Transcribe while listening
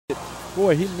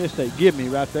Boy, he missed a give-me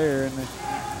right there, and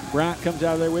Bryant comes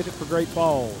out of there with it for Great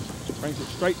Falls. Brings it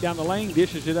straight down the lane,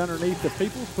 dishes it underneath the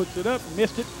Peeples, puts it up,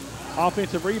 missed it.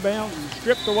 Offensive rebound, and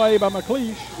stripped away by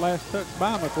McLeish. Last touch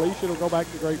by McLeish. It'll go back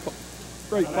to Great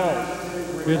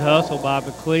Falls. Good hustle by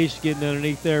McLeish, getting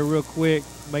underneath there real quick,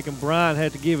 making Bryant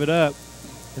have to give it up,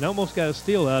 and almost got a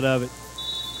steal out of it.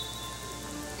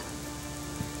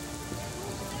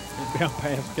 Inbound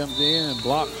pass comes in and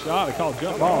blocked shot. They call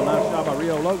jump ball. Nice shot by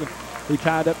Rio Logan. He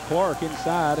tied up Clark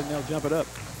inside, and they'll jump it up.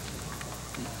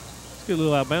 It's a good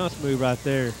little out-bounce move right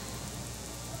there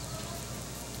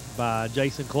by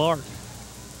Jason Clark.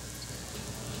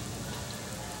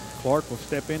 Clark will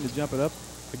step in to jump it up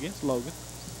against Logan.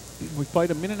 We played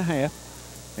a minute and a half,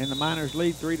 and the Miners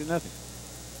lead 3-0.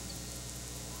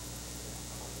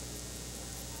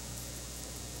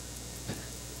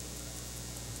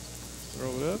 Throw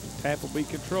it up. Tap will be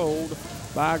controlled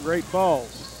by Great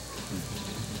Falls.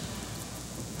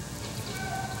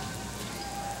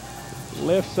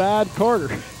 Left side,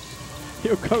 Carter.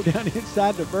 He'll go down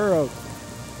inside to Burrow.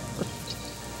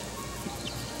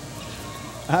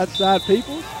 Outside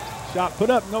Peeples. Shot put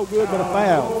up, no good, but a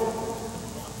foul.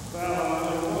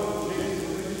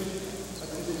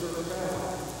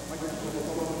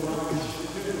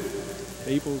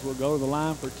 Peeples will go to the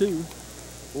line for 2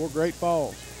 for Great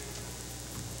Falls.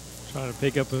 Trying to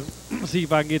pick up see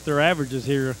if I can get their averages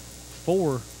here.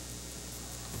 4.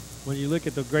 When you look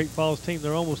at the Great Falls team,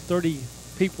 there are almost 30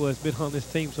 people that's been on this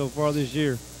team so far this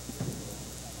year.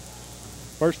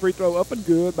 First free throw up and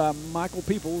good by Michael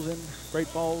Peeples, and Great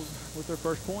Falls with their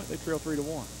first point. They trail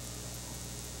 3-1.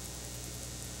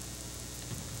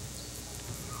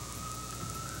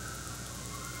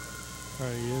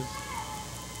 There he is.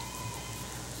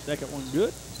 Second one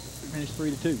good. Finished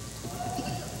 3-2.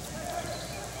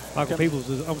 Michael Peeples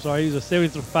is, I'm sorry, he's a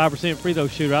 75% free throw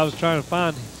shooter. I was trying to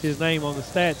find his name on the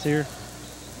stats here.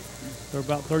 There are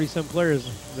about 30-some players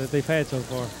that they've had so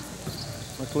far.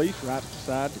 McLeish right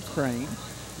side to Crane.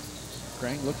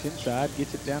 Crane looks inside,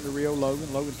 gets it down to Rio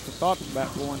Logan. Logan thought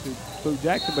about going to Boo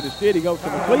Jackson, but instead he goes to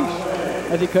McLeish.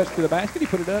 As he cuts to the basket, he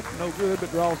put it up, no good, but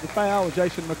draws the foul.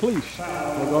 Jason McLeish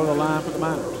will go to the line for the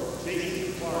Miners.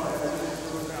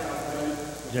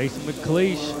 Jason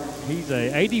McLeish, he's a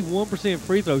 81%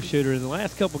 free throw shooter. In the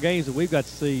last couple games that we've got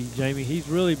to see, Jamie, he's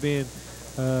really been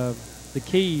the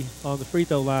key on the free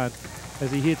throw line as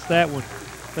he hits that one.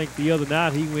 I think the other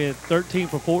night he went 13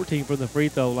 for 14 from the free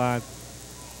throw line.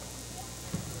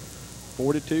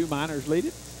 4-2, Miners lead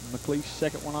it. McLeish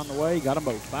second one on the way. Got them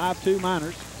both. 5-2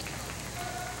 Miners.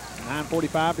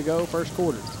 9:45 to go, first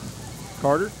quarter.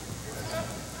 Carter.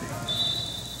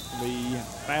 The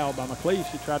foul by McLeish.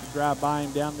 He tried to drive by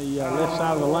him down the left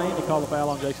side of the lane. They call the foul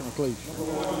on Jason McLeish.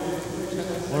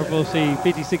 We're supposed to see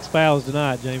 56 fouls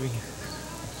tonight, Jamie.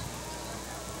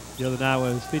 The other night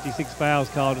was 56 fouls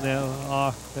called in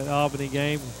that Albany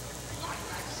game.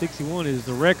 61 is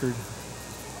the record.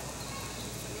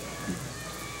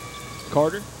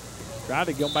 Carter tried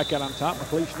to go back out on top.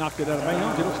 McLeish knocked it out of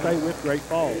bounds. It'll stay with Great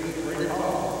Falls.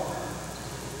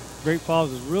 Great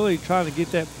Falls is really trying to get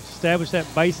that, establish that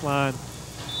baseline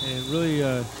and really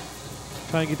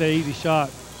trying to get that easy shot.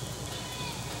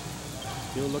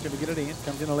 Still looking to get it in.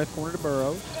 Comes in the left corner to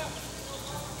Burrows.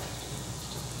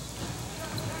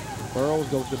 Burrows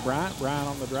goes to Bryant. Bryant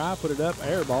on the drive, put it up.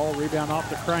 Air ball, rebound off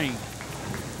to Crane.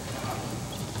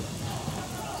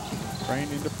 Crane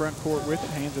into front court with it,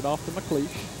 hands it off to McLeish.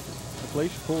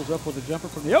 McLeish pulls up with a jumper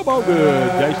from the elbow.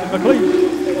 Good. Jason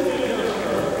McLeish.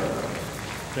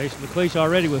 Jason McLeish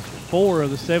already with 4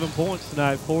 of the 7 points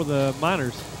tonight for the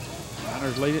Miners.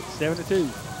 Miners lead it 7-2.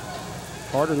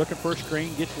 Carter looking for a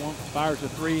screen, gets one, fires a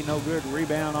 3, no good.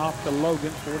 Rebound off to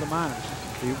Logan for the Miners.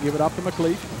 He'll give it off to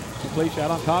McLeish. McLeish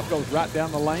out on top, goes right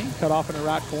down the lane, cut off in the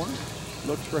right corner.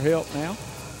 Looks for help now.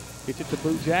 Gets it to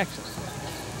Boo Jackson.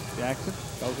 Jackson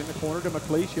goes in the corner to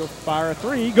McLeish. He'll fire a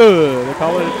 3. Good. They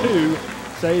call it a 2.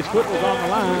 Says foot was on the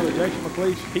line, but Jason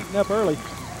McLeish heating up early.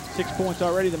 6 points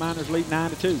already. The Miners lead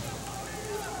 9-2.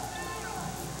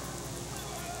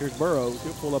 Here's Burrows.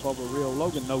 He'll pull up over Rio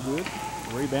Logan. No good.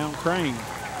 Rebound Crane.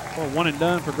 Well, one and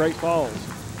done for Great Falls.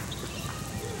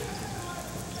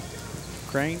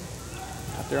 Crane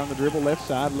out there on the dribble left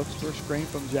side. Looks for a screen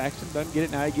from Jackson. Doesn't get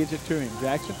it now. He gives it to him.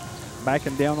 Jackson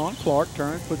backing down on Clark.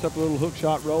 Turns, puts up a little hook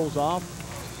shot, rolls off.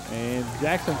 And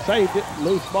Jackson saved it.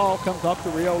 Loose ball comes up to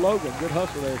Rio Logan. Good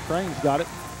hustle there. Crane's got it.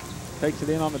 Takes it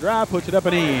in on the drive, puts it up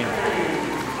and in.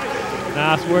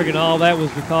 Nice work, and all that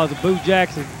was because of Boo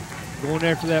Jackson going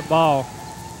after that ball.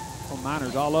 Well,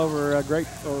 Miners all over Great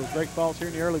Falls here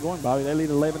in the early going, Bobby. They lead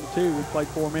 11-2. We've played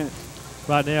 4 minutes.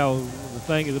 right now, the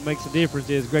thing that makes a difference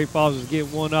is Great Falls is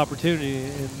getting one opportunity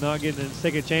and not getting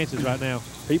second chances right now.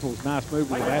 Peeples, nice move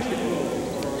to the basket.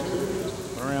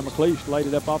 Around McLeish, laid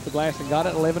it up off the glass and got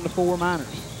it. 11-4 Miners.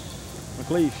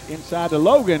 McLeish inside to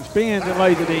Logan, spins and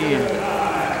lays it in.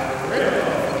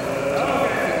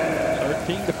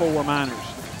 13-4 Miners.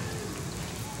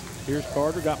 Here's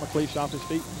Carter, got McLeish off his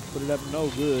feet, put it up, no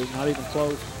good, not even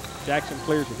close. Jackson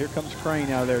clears it. Here comes Crane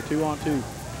out of there, 2-on-2.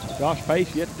 Josh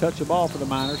Pace yet to touch the ball for the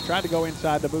Miners. Tried to go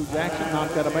inside to Boo Jackson,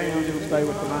 knocked out of bounds. It'll stay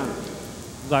with the Miners.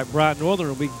 Looks like Bright Northern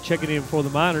will be checking in for the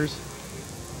Miners.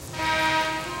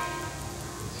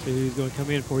 Let's see who he's going to come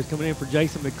in for. He's coming in for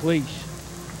Jason McLeish.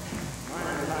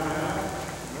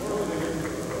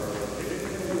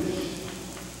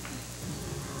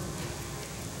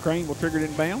 Crane will trigger it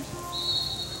in bounds.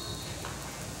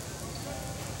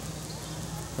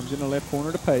 Comes in the left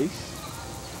corner to Pace.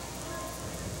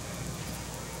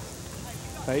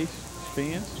 Pace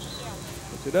spins,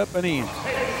 puts it up and in.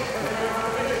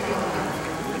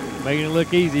 Making it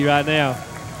look easy right now.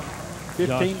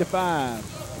 15-5.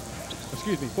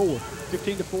 Excuse me, 4.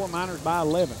 15-4, Miners by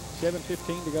 11.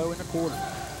 7:15 to go in the quarter.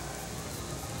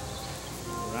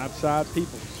 Right side,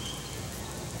 Peeples.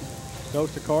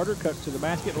 Goes to Carter, cuts to the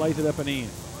basket, lays it up and in.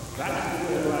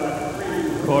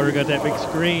 Carter got that big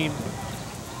screen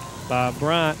by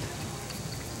Bryant.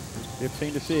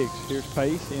 15-6. Here's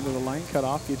Pace into the lane, cut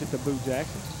off, gives it to Boo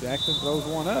Jackson. Jackson throws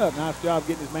one up. Nice job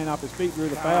getting his man off his feet, drew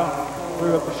the foul,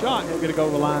 threw up the shot, and he'll get to go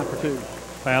to the line for 2.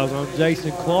 Fouls on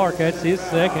Jason Clark. That's his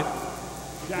second.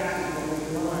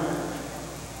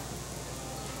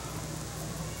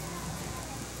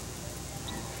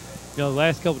 You know, the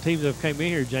last couple teams that have came in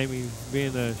here, Jamie,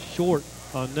 being short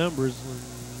on numbers,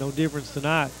 no difference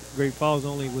tonight. Great Falls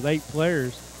only with 8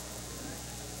 players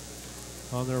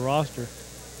on their roster.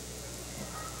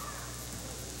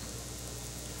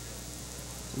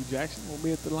 Boo Jackson will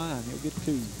be at the line. He'll get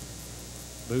 2.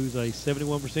 Boo's a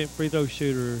 71% free throw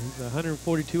shooter. He's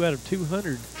 142 out of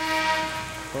 200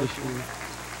 this year.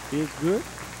 Is good.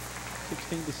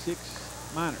 16-6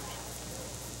 Miners.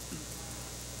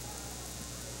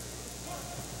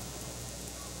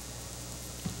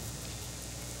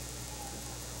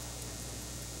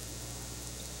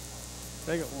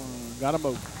 They got one. Got them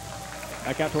both.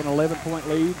 Back out to an 11-point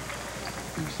lead.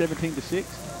 17-6.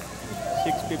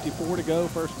 6:54 to go,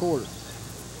 first quarter.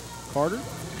 Carter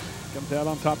comes out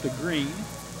on top to Green.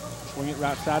 Swing it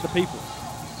right side to Peeples.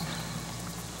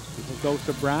 Peeples goes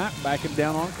to Bryant. Back him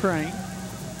down on Crane.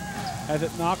 Has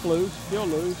it knocked loose. Still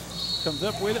loose. Comes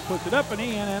up with it. Puts it up and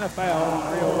in. And a foul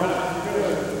on Rio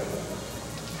Bryant.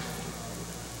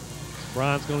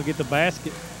 Bryant's going to get the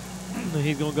basket. And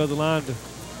he's going to go to the line to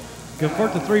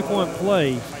convert the three-point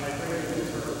play.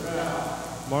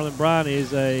 Marlon Bryant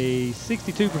is a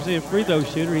 62% free throw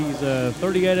shooter. He's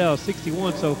 38 out of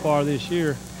 61 so far this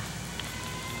year.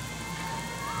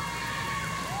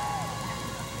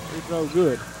 Free throw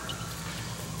good.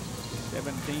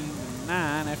 17-9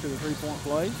 after the three-point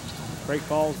play. Great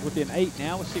Falls within 8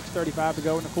 now with 6:35 to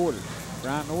go in the quarter.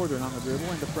 Brian Northern on the dribble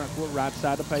into front court, right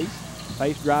side to Pace.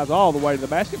 Pace drives all the way to the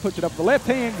basket, puts it up the left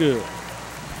hand, good.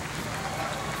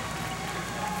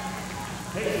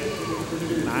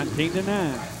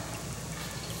 19-9.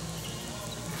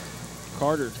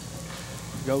 Carter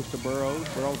goes to Burrows.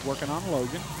 Burrows working on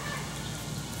Logan.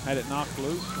 Had it knocked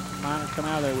loose. Miners come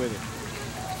out of there with it.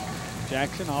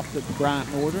 Jackson off to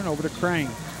Bryant Northern, over to Crane.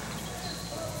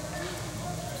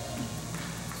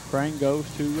 Crane goes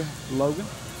to Logan,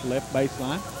 left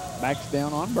baseline. Backs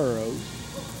down on Burrows.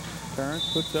 Turns,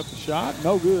 puts up the shot.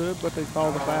 No good, but they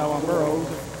call the foul on Burrows.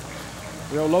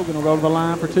 Real Logan will go to the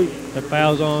line for 2. The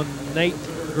foul's on Nate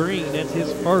Green. That's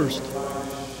his first.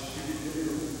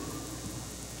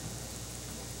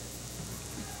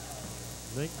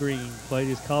 Nate Green played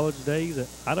his college days at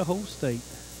Idaho State.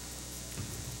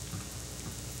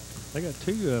 They got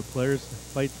 2 players that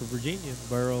played for Virginia,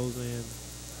 Burrows and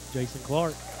Jason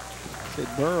Clark. Said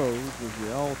Burrows was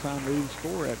the all-time leading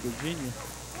scorer at Virginia.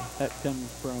 That comes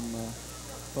from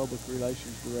Public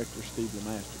Relations Director Steve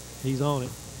Lemaster. He's on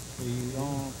it. He's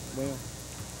on, well.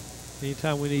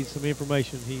 Anytime we need some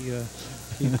information, he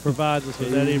provides us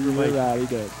with that information. Right, he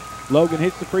does. Logan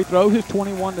hits the free throws. It's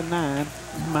 21-9.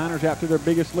 Miners out to their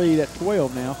biggest lead at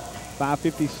 12 now.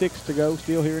 5:56 to go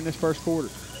still here in this first quarter.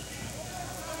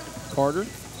 Carter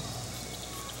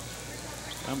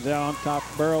comes out on top.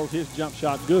 Burrows, his jump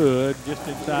shot good, just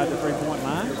inside the three-point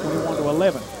line.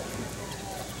 21-11.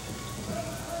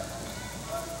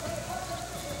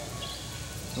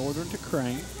 Northern to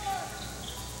Crane.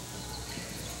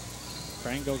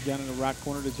 Crane goes down in the right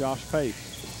corner to Josh Pace.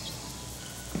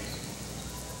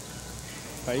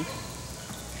 Pace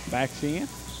Backs in.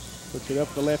 Puts it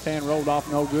up the left hand, rolled off,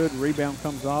 no good. Rebound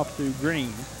comes off to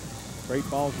Green. Great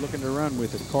Falls looking to run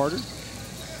with it. Carter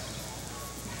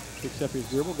picks up his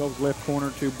dribble, goes left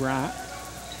corner to Bryant.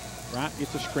 Bryant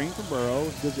gets a screen from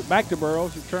Burrows, gives it back to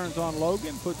Burrows, who turns on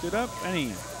Logan, puts it up and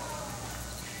in.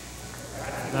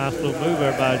 Nice little move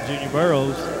there by Junior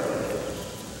Burrows.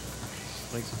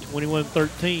 Makes it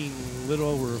 21-13, a little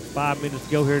over 5 minutes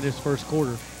to go here in this first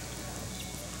quarter.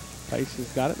 Pace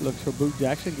has got it, looks for Boot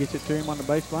Jackson, gets it to him on the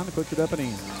baseline and puts it up and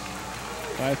in.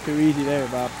 That's too easy there,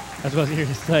 Bob. That's what I was here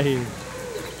to say.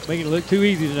 Making it look too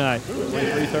easy tonight.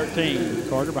 23-13.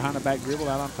 Carter behind the back dribble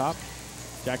out on top.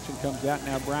 Jackson comes out,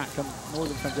 now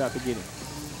Northern comes out to get him.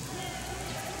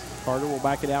 Carter will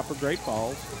back it out for Great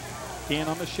Falls. 10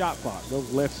 on the shot clock,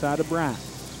 goes left side to Bryant.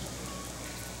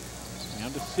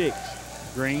 Down to 6.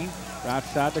 Green, right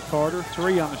side to Carter,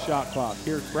 3 on the shot clock.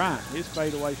 Here's Bryant, his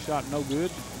fadeaway shot no good.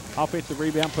 Offensive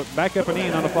rebound put back up and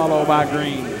in on the follow by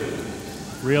Green.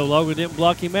 Rio Logan didn't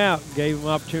block him out, gave him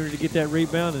an opportunity to get that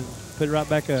rebound and put it right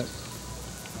back up.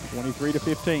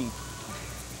 23-15.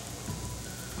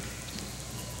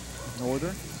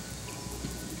 Northern.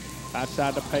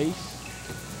 Outside to Pace.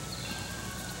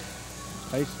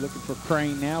 Pace looking for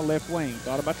Crane now, left wing.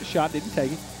 Thought about the shot, didn't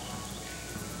take it.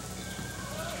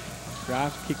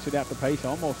 Drives, kicks it out to Pace.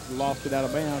 Almost lost it out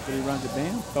of bounds, but he runs it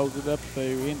down. Throws it up to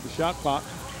the end of the shot clock.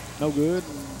 No good.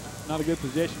 Not a good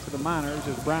possession for the Miners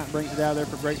as Bryant brings it out of there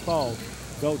for Great Falls.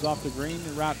 Goes off the Green,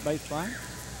 the right baseline.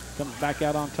 Comes back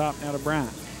out on top now to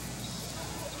Bryant.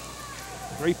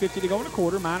 3:50 to go in the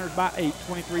quarter. Miners by 8,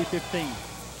 23-15.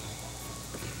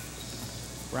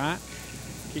 Bryant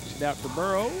kicks it out to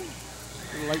Burrows.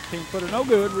 Little 18-footer, no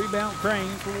good. Rebound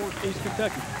Crane for East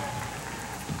Kentucky.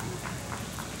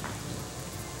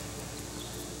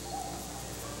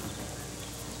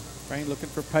 Crane looking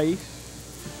for Pace.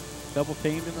 Double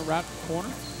teamed in the right corner.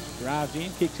 Drives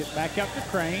in, kicks it back out to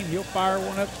Crane. He'll fire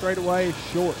one up straight away,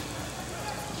 short.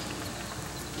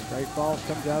 Great Falls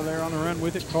comes out of there on the run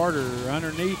with it. Carter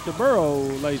underneath the Burrow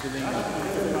lays it in.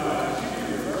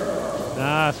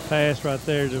 Nice pass right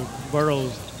there to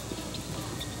Burrows.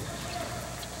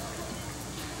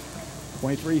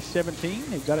 23-17.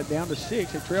 They've got it down to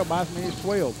 6. They trail by as many as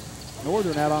 12.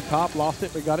 Northern out on top, lost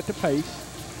it, but got it to Pace.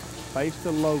 Pace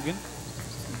to Logan.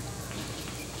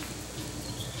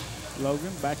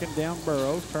 Logan backing down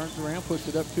Burrows, turns around, puts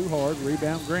it up too hard,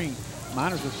 rebound Green.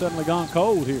 Miners have suddenly gone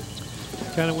cold here.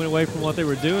 Kind of went away from what they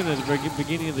were doing at the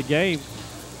beginning of the game.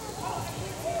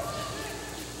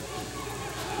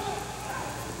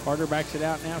 Carter backs it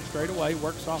out now straight away,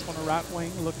 works off on the right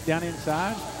wing, looks down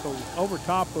inside, goes over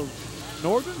top of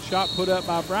Northern. Shot put up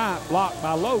by Bryant, blocked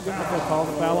by Logan, but they'll call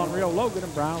the foul on Rio Logan,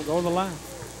 and Bryant will go to the line.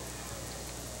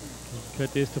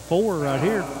 Cut this to 4 right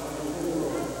here.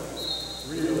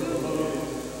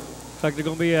 Looks like there's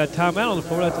going to be a timeout on the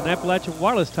floor. That's an Appalachian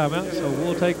Wireless timeout, so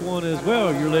we'll take one as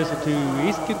well. You're listening to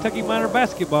East Kentucky Miner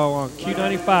basketball on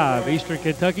Q95, Eastern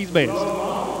Kentucky's best.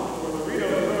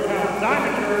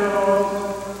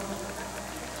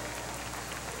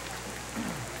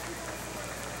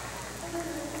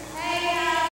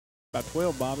 About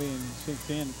 12, Bobby, and since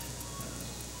then,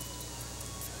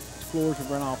 Explorers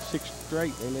have run off 6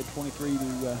 straight. They led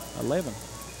 23-11,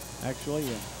 actually.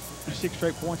 6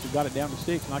 straight points have got it down to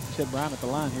 6. And like you said, Brian at the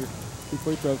line here, 2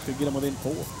 free throws could get them within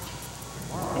 4.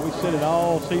 And we said it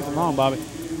all season long, Bobby.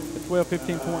 The 12,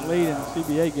 15-point lead in the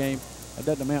CBA game, that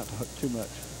doesn't amount to too much.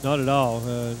 Not at all.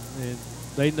 And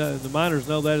they know, the Miners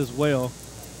know that as well.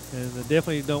 And they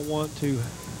definitely don't want to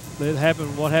let it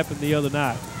happen what happened the other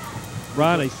night.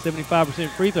 Brian, a 75%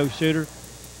 free throw shooter,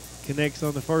 connects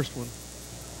on the first one.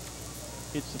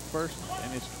 It's the first,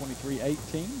 and it's 23-18.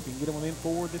 You can get them within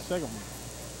 4 this second one.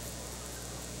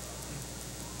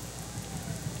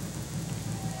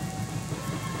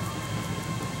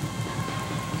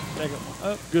 Second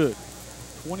one up, good.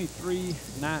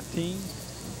 23-19.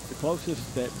 The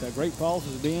closest that Great Falls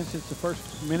has been since the first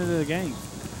minute of the game.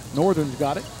 Northern's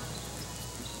got it.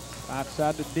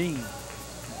 Outside to Dean.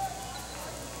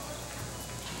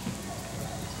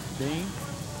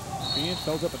 Dean,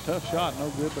 throws up a tough shot, no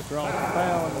good, but draws a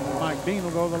foul, and Mike Dean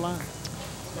will go to the line.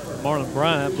 Marlon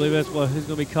Bryant, I believe that's what he's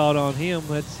going to be called on him.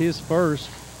 That's his first.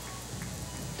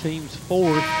 Team's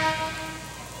 4th.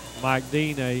 Mike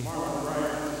Dean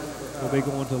will be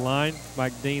going to the line.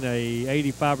 Mike Dean, a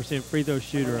 85% free throw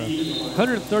shooter.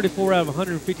 134 out of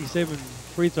 157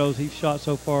 free throws he's shot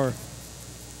so far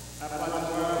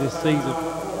this season.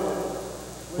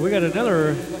 We got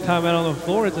another timeout on the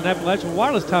floor. It's an Appalachian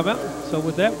Wireless timeout. So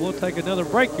with that, we'll take another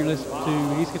break. You're listening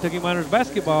to East Kentucky Miners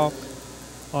basketball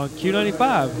on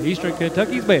Q95, Eastern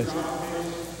Kentucky's best.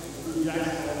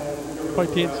 Play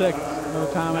 10 seconds. No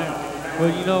timeout.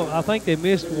 Well, you know, I think they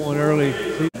missed one early.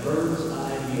 Bird's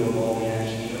eye view of all the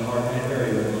action in the hard-hat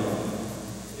area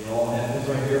of the It all happens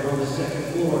right here on the second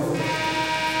floor.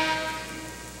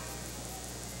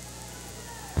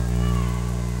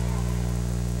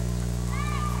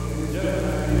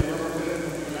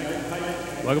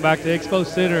 Welcome back to Expo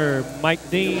Center. Mike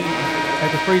Dean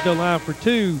at the free throw line for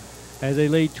 2 as they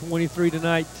lead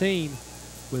 23-19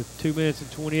 with 2 minutes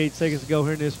and 28 seconds to go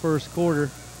here in this first quarter.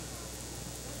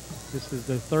 This is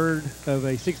the third of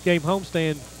a 6-game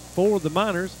homestand for the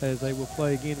Miners as they will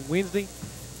play again Wednesday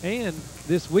and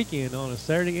this weekend on a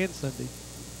Saturday and Sunday.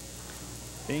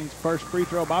 Dean's first free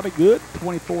throw, Bobby, good.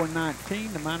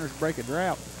 24-19. The Miners break a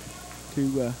drought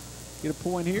to get a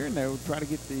point here, and they'll try to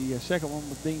get the second one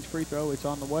with Dean's free throw. It's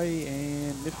on the way,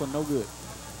 and this one no good.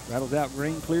 Rattles out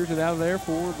Green, clears it out of there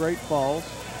for Great Falls.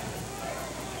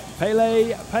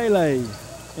 Pele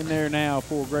in there now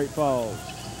for Great Falls.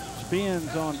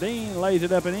 Spins on Dean, lays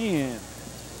it up and in.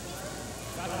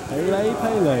 Pele.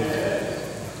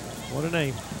 What a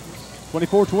name.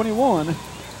 24-21.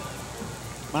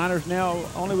 Miners now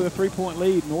only with a 3-point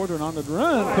lead. Northern on the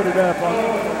run, put it up,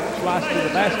 sliced to the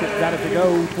basket, got it to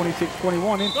go,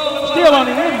 26-21. Still on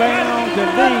the inbound,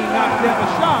 and Dean knocks down the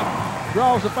shot,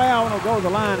 draws the foul, and will go to the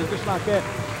line, and just like that,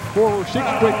 6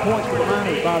 quick points for the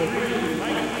Miners, about a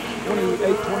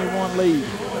 28-21 lead.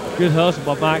 Good hustle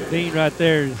by Mike Dean right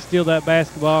there to steal that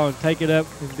basketball and take it up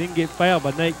and then get fouled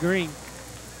by Nate Green.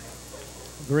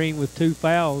 Green with 2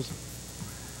 fouls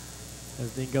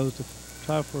as Dean goes to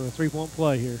try for a 3-point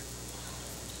play here.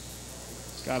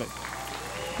 Got it.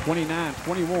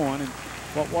 29-21, and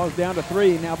what was down to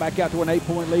 3, now back out to an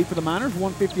 8-point lead for the Miners.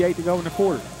 1:58 to go in the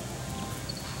quarter.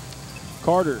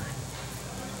 Carter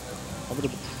over to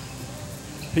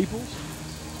Peeples.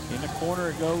 In the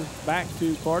corner, it goes back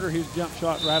to Carter. His jump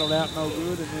shot rattled out, no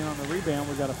good, and then on the rebound,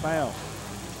 we got a foul.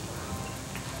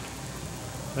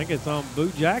 I think it's on Boo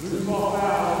Jackson.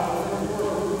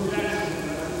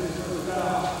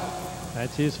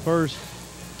 That's his first,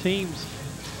 team's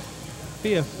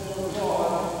 5th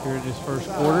here in this first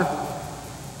quarter.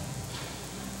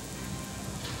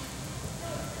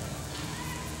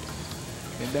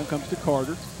 And down comes to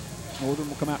Carter. Northern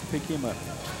will come out and pick him up.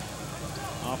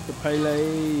 Off to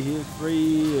Pele, his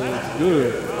 3 is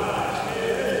good.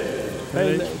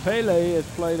 Pele has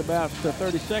played about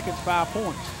 30 seconds, 5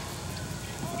 points.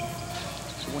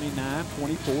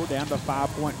 29-24, down to a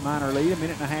 5-point Miner lead. 1.5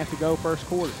 minutes to go, first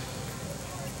quarter.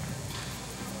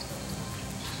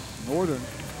 Northern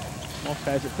almost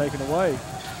has it taken away.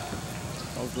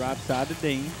 Goes right side to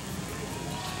Dean.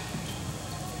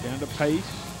 Down to Pace.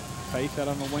 Pace out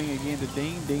on the wing again to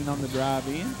Dean. Dean on the drive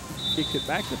in. Kicks it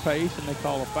back to Pace, and they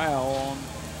call a foul on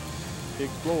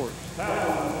Explorers.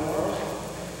 Let's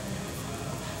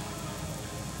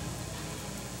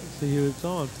see who it's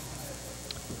on.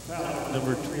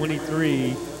 Number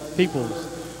 23, Peeples.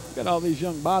 Got all these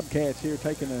young Bobcats here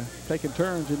taking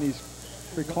turns in these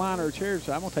recliner chairs,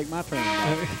 so I'm going to take my turn.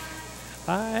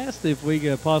 I asked if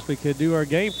we possibly could do our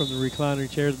game from the recliner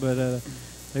chairs, but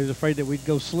they was afraid that we'd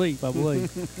go sleep, I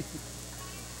believe.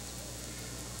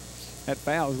 That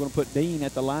foul is going to put Dean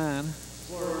at the line.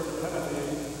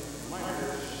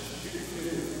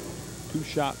 2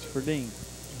 shots for Dean.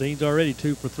 Dean's already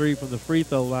 2 for 3 from the free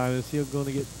throw line. Is he going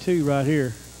to get 2 right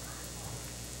here?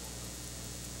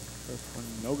 First one,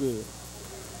 no good.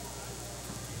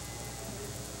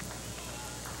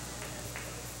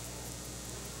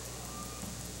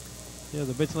 Yeah,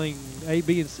 the Benson A,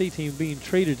 B, and C team being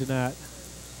treated tonight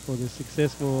for the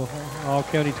successful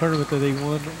all-county tournament that they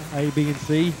won, A, B, and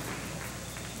C.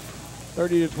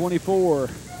 30-24.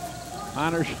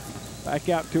 Miners back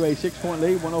out to a 6-point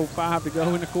lead. 1:05 to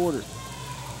go in the quarter.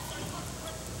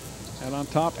 Out on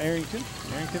top, Arrington.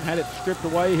 Arrington had it stripped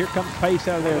away. Here comes Pace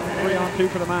out of there. 3-on-2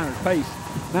 for the Miners. Pace,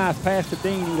 nice pass to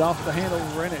Dean. He lost the handle,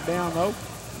 ran it down though.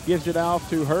 Gives it off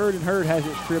to Hurd, and Hurd has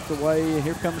it stripped away. And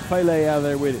here comes Pele out of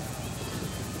there with it.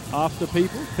 Off to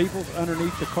Peeples. Peeples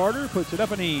underneath to Carter, puts it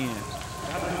up and in.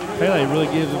 Pele really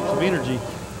gives him some energy.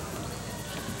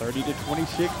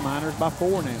 30-26, Miners by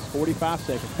 4 now. 45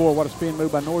 seconds. Boy, what a spin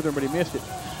move by Northern, but he missed it.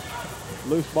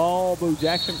 Loose ball, Boo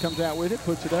Jackson comes out with it,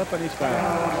 puts it up, and he's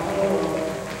fouled.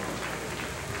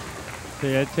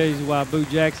 See, that tells you why Boo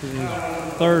Jackson is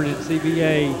 3rd in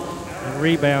CBA in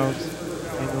rebounds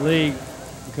in the league,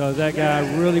 because that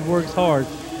guy really works hard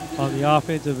on the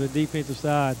offensive and defensive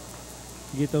side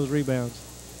to get those rebounds.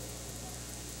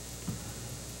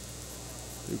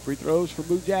 2 free throws for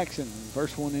Boo Jackson.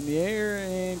 First one in the air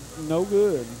and no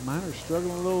good. Miners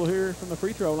struggling a little here from the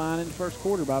free throw line in the first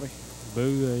quarter, Bobby.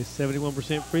 Boo, a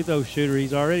 71% free throw shooter.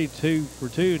 He's already 2 for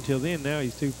 2 until then. Now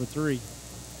he's 2 for 3.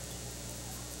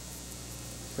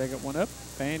 Second one up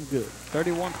and good.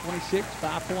 31-26,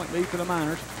 5-point lead for the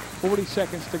Miners. 40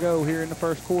 seconds to go here in the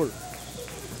first quarter.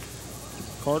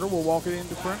 Carter will walk it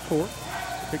into front court.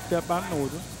 Picked up by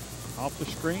Northern. Off the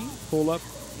screen, pull up,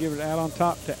 give it out on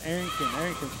top to Arrington.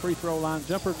 Arrington's free throw line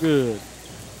jumper, good.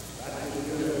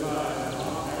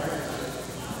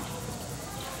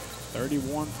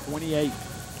 31-28.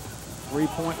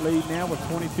 3-point lead now with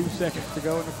 22 seconds to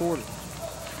go in the quarter.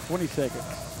 20 seconds.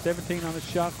 17 on the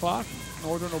shot clock.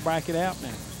 Northern will back it out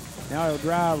now. Now he'll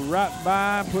drive right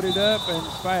by, put it up, and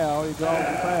foul. He draws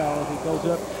the foul as he goes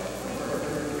up.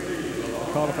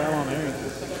 Called a foul on Arrington.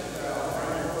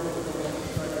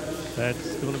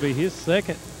 That's going to be his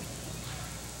second.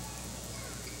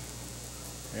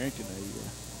 Arrington,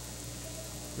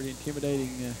 a pretty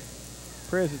intimidating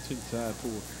presence inside for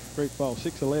Great Falls,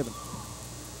 6'11".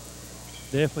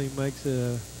 Definitely makes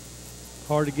it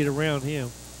hard to get around him.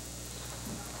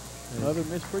 Another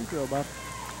missed free throw by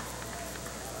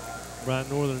Brian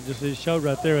Northern. Just as showed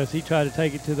right there as he tried to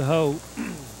take it to the hole.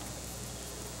 And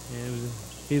it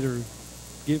was either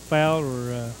get fouled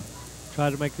or try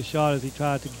to make the shot as he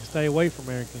tried to stay away from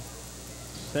Arrington.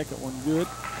 Second one good.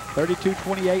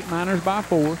 32-28, Miners by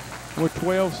 4 with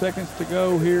 12 seconds to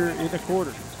go here in the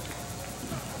quarter.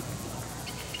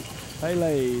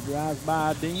 Pele drives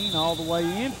by Dean all the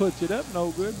way in, puts it up,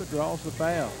 no good, but draws the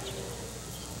foul.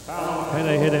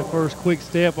 Pele had that first quick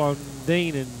step on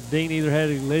Dean, and Dean either had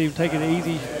to let him take an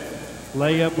easy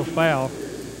layup or foul.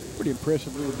 Pretty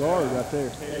impressive little guard right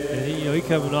there. And he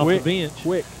coming off quick, the bench.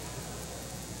 Quick.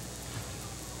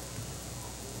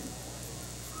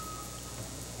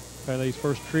 Pele's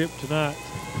first trip tonight.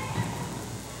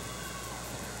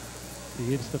 He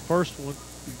hits the first one.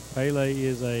 Pele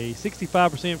is a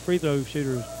 65% free throw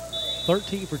shooter,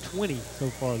 13 for 20 so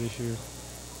far this year.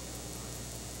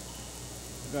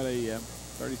 We've got a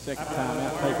 30-second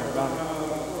timeout taken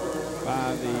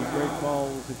by the Great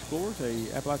Falls Explorers,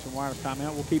 a Appalachian Wireless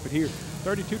timeout. We'll keep it here.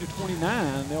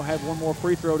 32-29. They'll have one more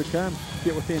free throw to come,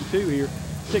 get within 2 here.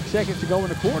 6 seconds to go in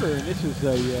the quarter, and this is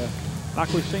a like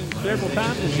we've seen several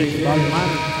times this season.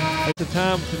 At the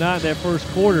time tonight, that first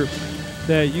quarter,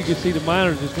 that you can see the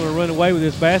Miners just going to run away with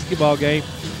this basketball game.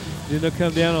 Then they'll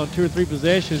come down on 2 or 3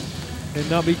 possessions and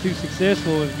not be too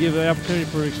successful and give an opportunity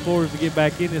for Explorers to get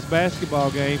back in this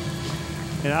basketball game.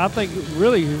 And I think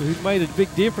really who's made a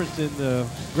big difference in the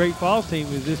Great Falls team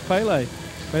is this Pele.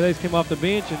 Pele's come off the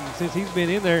bench, and since he's been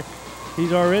in there,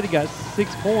 he's already got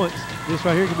 6 points. This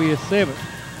right here could be his 7th.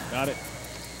 Got it.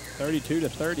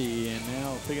 32-30, and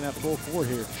now picking up full court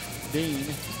here. Dean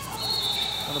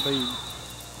going to be,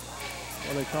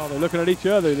 what do they call, they're looking at each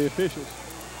other, the officials.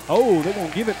 Oh, they're going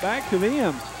to give it back to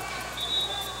them.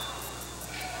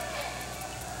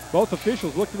 Both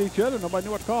officials looked at each other. Nobody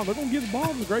knew what to call them. They're going to give the ball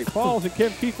to the Great Falls, and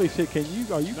Kevin Keithley said,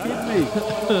 are you kidding me?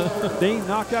 Dean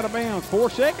knocked out of bounds. 4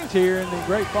 seconds here, and the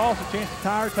Great Falls a chance to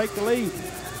tie or take the lead.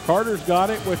 Carter's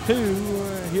got it with 2.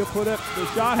 He'll put up the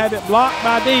shot, had it blocked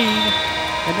by Dean.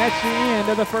 And that's the end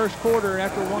of the first quarter.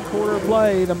 After 1 quarter of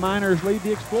play, the Miners lead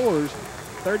the Explorers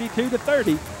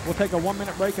 32-30. We'll take a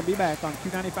 1-minute break and be back on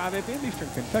Q95 FM, Eastern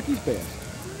Kentucky's best.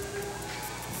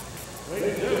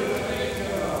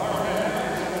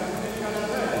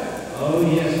 Oh,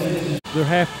 yes. Their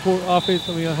half-court offense,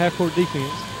 half-court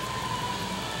defense.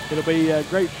 It'll be a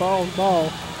Great Falls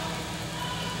ball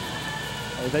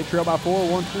as they trail by 4,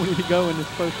 1:20 to go in this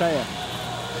first half.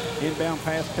 Inbound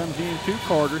pass comes in to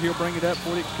Carter. He'll bring it up for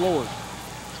the Explorers.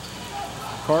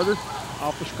 Carter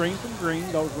off the screen from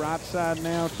Green, goes right side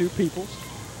now to Peeples.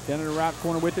 Down in the right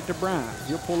corner with it to Bryant.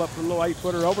 He'll pull up the little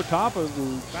 8-footer over top of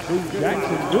Boo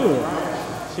Jackson. Good.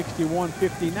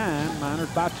 61-59. Miners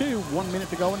by 2. 1 minute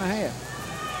to go in the half.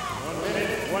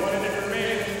 1 minute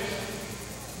remaining.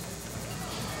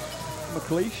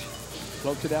 McLeish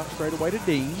floats it out straight away to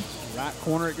Dean. Right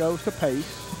corner it goes to Pace.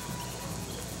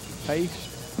 Pace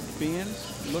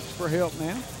spins, looks for help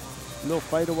now. Little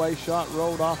fadeaway shot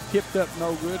rolled off, tipped up,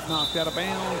 no good, knocked out of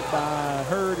bounds by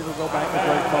Hurd. It'll go back to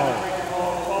Great Falls.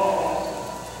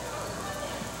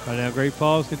 Right now, Great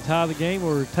Falls can tie the game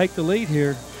or take the lead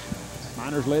here.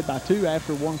 Miners led by 2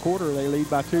 after 1 quarter. They lead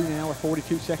by 2 now with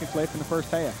 42 seconds left in the first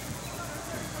half.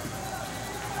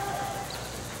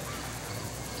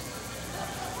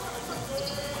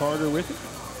 Carter with it.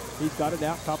 He's got it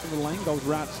out top of the lane, goes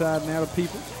right side now to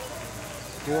Peeples.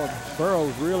 Boy,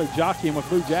 Burrows really jockeying with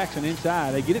Boo Jackson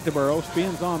inside. They get it to Burrows,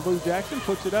 spins on Boo Jackson,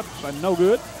 puts it up, but no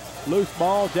good. Loose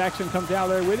ball, Jackson comes out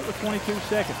there with it with 22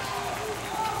 seconds.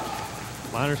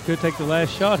 Miners could take the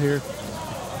last shot here.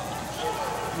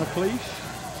 McLeish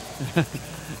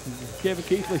Kevin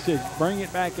Keithley says, bring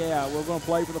it back out. We're going to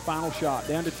play for the final shot.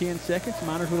 Down to 10 seconds.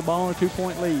 Miners with the ball on a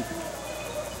 2-point lead.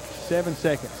 7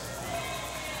 seconds.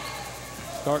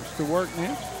 Starts to work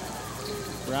now.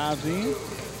 Drives in.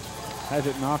 Has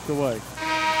it knocked away.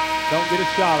 Don't get a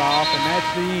shot off, and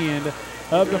that's the end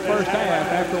of the first half.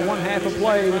 After one half of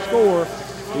play, the score,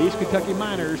 the East Kentucky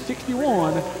Miners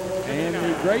 61 and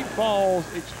the Great Falls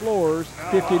Explorers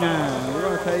 59. We're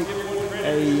going to take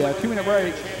a 2-minute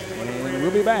break, and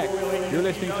we'll be back. You're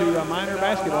listening to Miner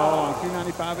Basketball on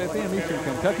Q95 FM, Eastern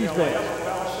Kentucky's best.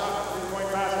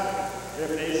 If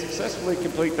they successfully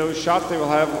complete those shots, they will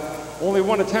have only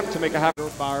one attempt to make a half.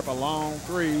 Fire up a long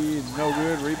three, no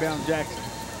good. Rebound Jackson.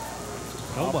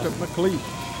 Off to McLeish.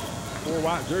 4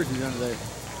 white jerseys under there.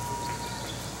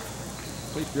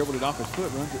 McLeish dribbled it off his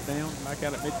foot, runs it down, back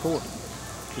out at midcourt.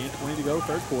 10:20 to go,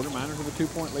 third quarter. Miners with a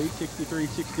 2-point lead,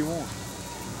 63-61.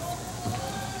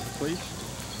 McLeish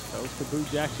goes to Boo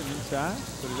Jackson inside,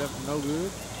 put it up, no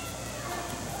good.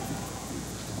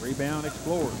 Rebound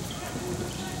Explorers.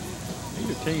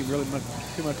 Neither team really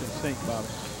too much in sync, Bobby.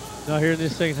 Not here in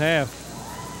this second half.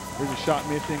 Here's a shot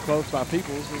missed in close by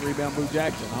Peeples. The rebound, Boo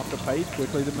Jackson. Off the pace,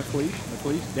 quickly to McLeish.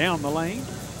 McLeish down the lane.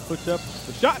 Puts up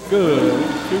the shot. Good.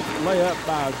 Shoot layup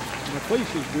by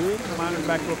McLeish is good. The Miners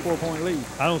back to a 4-point lead.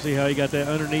 I don't see how he got that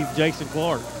underneath Jason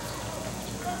Clark.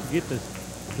 Get the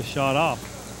shot off.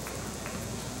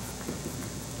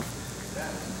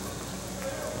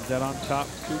 Is that on top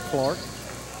to Clark?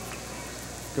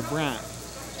 To Bryant.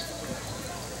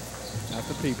 Out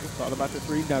to People. Thought about the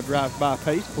three. Now drives by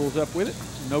pace. Pulls up with it.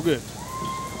 No good.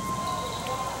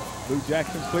 Boo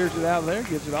Jackson clears it out of there.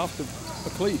 Gives it off to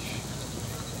McLeish.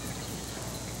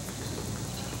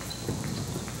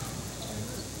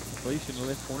 McLeish in the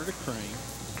left corner to Crane.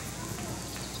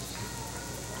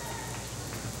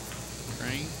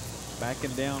 Crane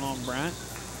backing down on Bryant.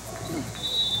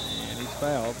 And he's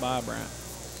fouled by Bryant.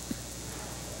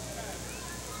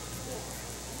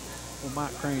 Well,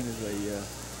 Mike Crane is a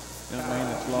young man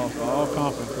that's lost all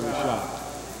confidence with his shot.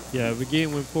 Yeah,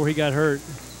 again, before he got hurt,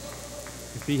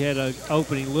 if he had an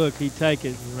opening look, he'd take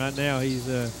it. And right now, he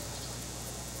can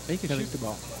shoot the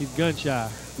ball. He's gun shy.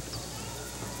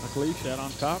 McLeish out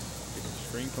on top. Gets a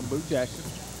screen from Boo Jackson.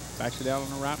 Backs it out on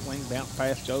the right wing. Bounce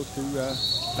pass goes to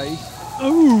Pace.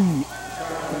 Ooh!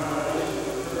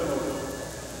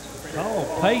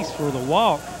 Oh, Pace for the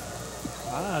walk.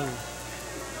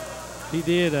 He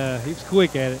did. He was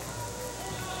quick at it.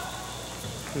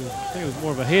 I think it was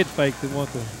more of a head fake than what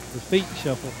the feet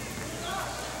shuffle.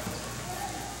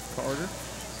 Carter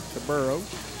to Burrows.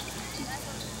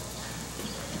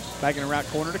 Back in the right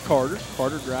corner to Carter.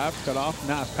 Carter drives, cut off.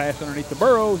 Nice pass underneath the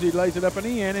Burrows. He lays it up and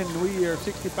in, and we are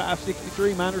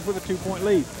 65-63. Miners with a 2-point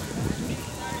lead.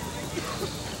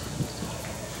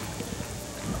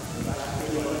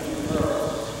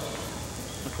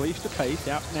 McLeish to Pace.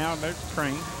 Out now, and there's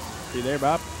Crane. See there,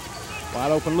 Bob?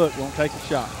 Wide open look. Won't take a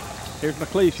shot. Here's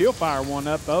McLeish. He'll fire one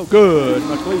up, though. Good.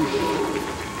 McLeish.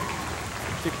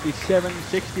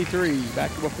 67-63.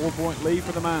 Back to a 4-point lead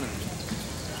for the Miners.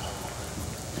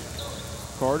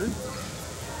 Carter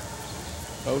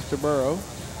goes to Burrow.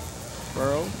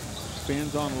 Burrow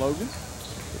spins on Logan.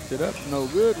 Puts it up. No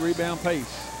good. Rebound Pace.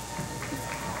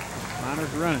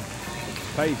 Miners running.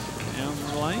 Pace down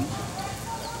the lane.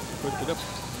 Puts it up.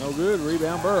 No good.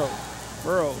 Rebound Burrow.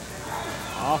 Burrow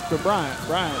off to Bryant.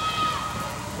 Bryant.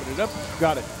 Put it up.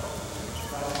 Got it.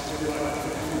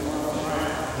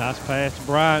 Nice pass to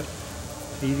Bryant.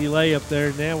 Easy layup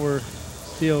there. Now we're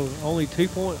still only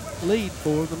 2-point lead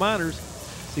for the Miners.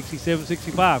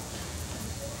 67-65.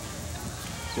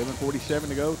 7:47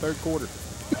 to go, third quarter.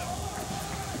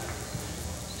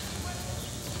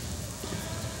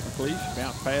 McLeish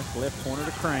bounce pass left corner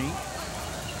to Crane.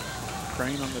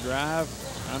 Crane on the drive.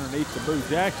 Underneath to Boo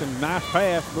Jackson. Nice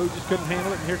pass. Boo just couldn't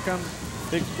handle it. And here comes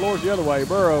the Explorers the other way.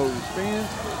 Burrows spins,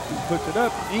 puts it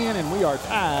up, in, and we are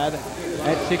tied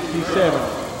at 67.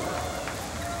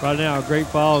 Right now, Great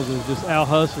Falls is just out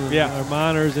hustling our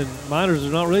Miners, and Miners are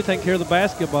not really taking care of the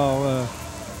basketball.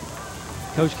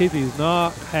 Coach Keithley is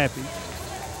not happy.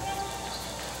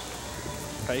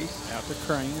 Pace out to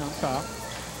Crane on top.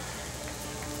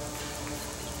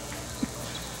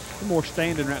 More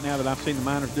standing right now that I've seen the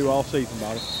Miners do all season,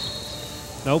 Bobby.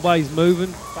 Nobody's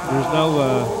moving. There's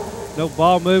no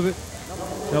ball movement.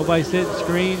 Nobody setting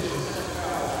screens.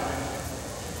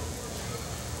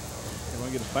 They're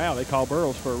going to get a foul. They call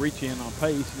Burrows for a reach in on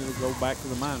Pace, and it'll go back to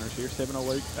the Miners here.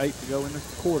 7:08 to go in the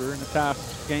quarter, in the tie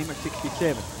game at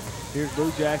 67. Here's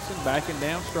Boo Jackson backing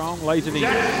down strong, lays it in.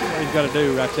 That's what he's got to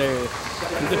do right there.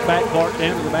 He just back Clark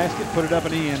down to the basket, put it up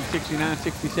and in.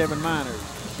 69-67 Miners.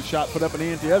 The shot put up and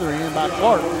in at the other end by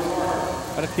Clark.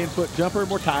 Got a 10-foot jumper, and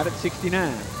we're tied at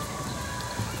 69.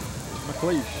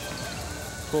 McLeish.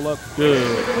 Pull up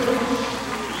good.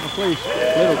 McLeish,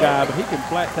 little guy, but he can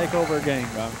flat take over a game,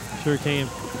 Bob. Sure can.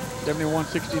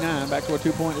 71-69, back to a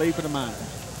 2-point lead for the Miners.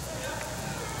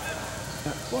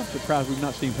 Well, I'm surprised we've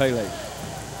not seen Pele.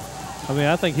 I mean,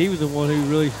 I think he was the one who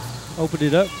really opened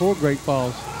it up for Great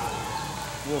Falls.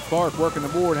 Wolf Clark working the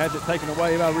board, has it taken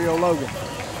away by Rio Logan.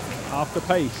 Off the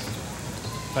pace.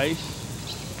 Pace.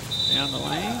 Down the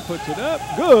lane, puts it up.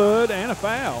 Good, and a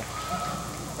foul.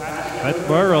 That's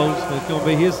Burrows. That's going to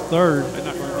be his third. They're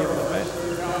not going to give it a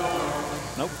basket.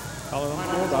 Nope. Call it on the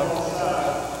floor, Bob.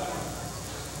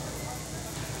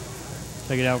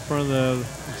 Take it out in front of the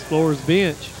Explorers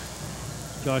bench.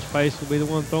 Josh Pace will be the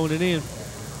one throwing it in.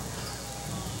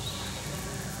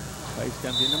 Pace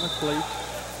comes into McLeish.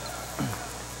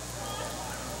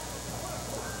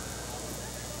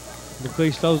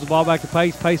 McLeish throws the ball back to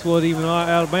Pace. Pace wasn't even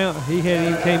out of bounds. He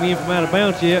hadn't even came in from out of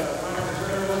bounds yet.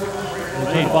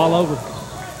 They turned the ball over.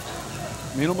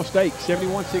 Mental mistake.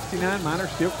 71-69.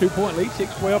 Miners still 2-point lead.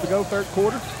 6:12 to go, third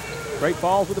quarter. Great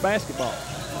Falls with the basketball.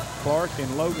 Clark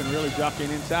and Logan really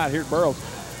jockeying inside. Here's Burrows.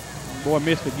 Boy,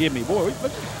 missed the give me. Boy,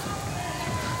 look.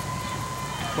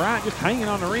 Bryant just hanging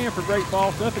on the rim for Great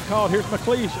Falls. Nothing called. Here's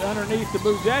McLeish underneath to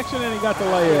Boo Jackson, and he got the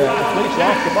layup. McLeish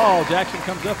lost the ball. Jackson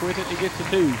comes up with it, and he gets the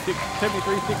two.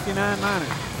 73-69 Miners.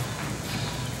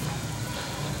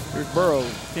 Here's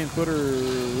Burrows.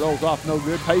 10-footer rolls off, no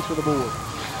good. Pace for the board.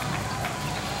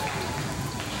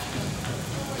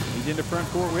 He's into front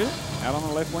court with it. Out on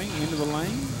the left wing, into the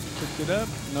lane. Puts it up.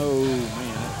 No,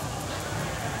 man.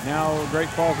 Now Great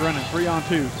Falls running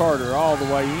 3-on-2. Carter all the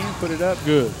way in. Put it up.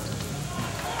 Good.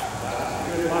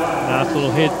 Nice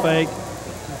little head fake.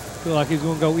 Feel like he's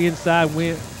going to go inside,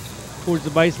 went towards the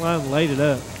baseline and laid it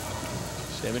up.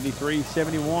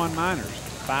 73-71 Miners.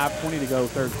 5:20 to go,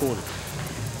 third quarter.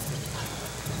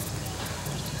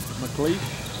 McLeish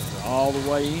all the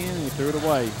way in. He threw it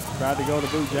away. Tried to go to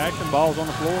Boo Jackson. Ball's on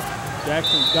the floor.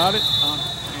 Jackson's got it.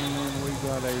 And we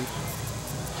got a...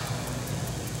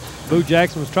 Boo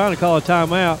Jackson was trying to call a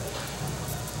timeout.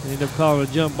 He ended up calling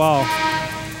a jump ball.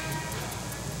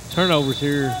 Turnovers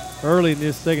here early in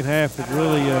this second half have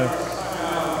really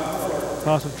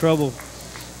caused some trouble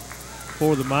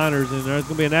for the Miners, and there's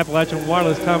going to be an Appalachian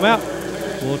Wireless timeout.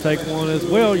 We'll take one as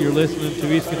well. You're listening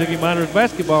to East Kentucky Miners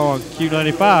basketball on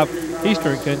Q95,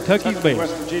 Eastern Kentucky's best.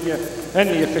 West Virginia and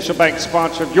the official bank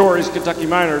sponsor of your East Kentucky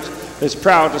Miners is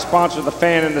proud to sponsor the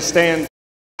Fan in the Stand.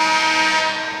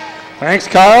 Thanks,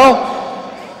 Kyle.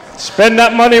 Spend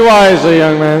that money wisely,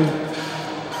 young man.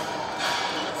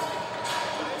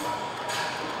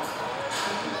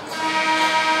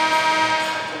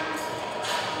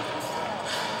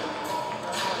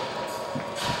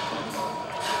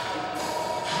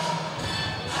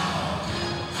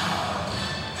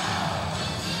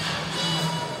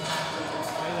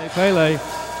 Pele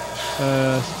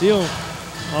still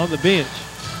on the bench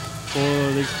for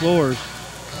the Explorers.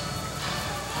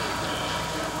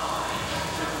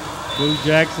 Boo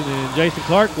Jackson and Jason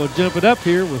Clark will jump it up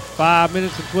here with 5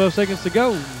 minutes and 12 seconds to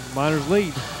go. Miners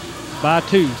lead by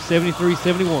 2,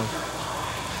 73-71.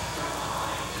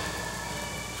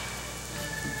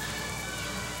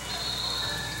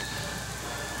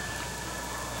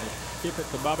 Skip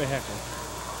it to Bobby Hackle.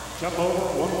 Jump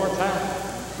over one more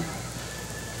time.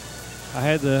 I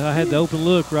had the open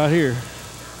look right here.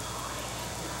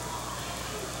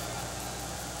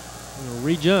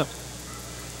 Re-jump.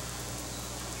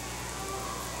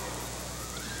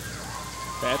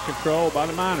 Bad control by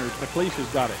the Miners. McLeish has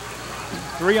got it.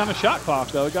 3 on the shot clock,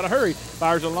 though. Got to hurry.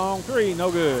 Fires a long 3.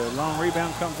 No good. Long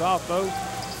rebound comes off, though,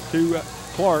 to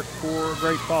Clark for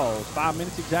Great Falls. 5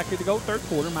 minutes exactly to go. Third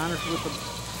quarter. Miners with a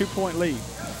 2-point lead.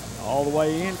 All the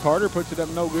way in. Carter puts it up.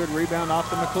 No good. Rebound off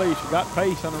to McLeish. Got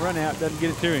pace on the run out. Doesn't get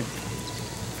it to him.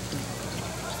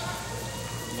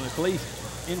 McLeish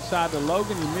inside to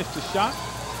Logan. He missed a shot.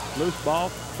 Loose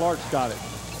ball. Clark's got it.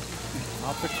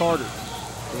 Off to Carter.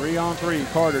 3-on-3.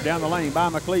 Carter down the lane by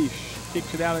McLeish.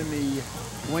 Kicks it out in the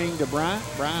wing to Bryant.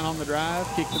 Bryant on the drive.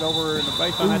 Kicks it over in the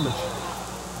baseline. At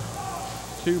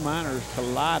the 2 Miners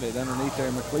collided underneath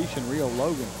there. McLeish and Rio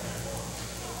Logan.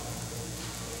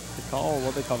 They call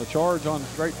what they call the charge on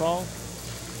Great Falls.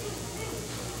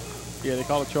 Yeah, they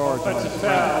call a charge. Offensive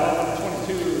foul,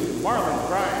 22, Marlon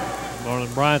Bryant.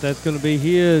 Marlon Bryant, that's going to be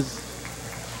his.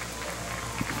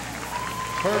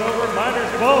 Turnover,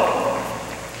 Miners ball.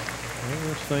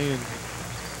 We're saying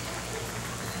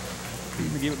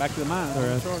Give it back to the Miners.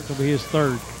 that's going to be his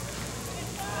third.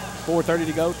 4:30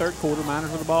 to go, third quarter.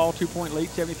 Miners with the ball, 2-point lead,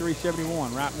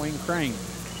 73-71. Right wing Crane.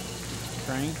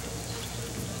 Crane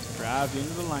drives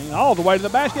into the lane, all the way to the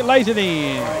basket, lays it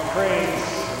in.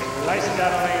 Nice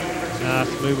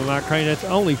move by Mike Crane. That's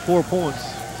only 4 points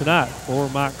tonight for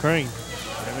Mike Crane.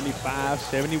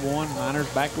 75-71. Miners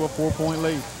back to a 4-point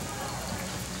lead.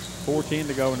 4:10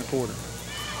 to go in the quarter.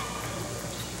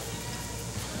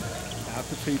 Out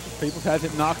to Peeples. Peeples has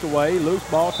it knocked away. Loose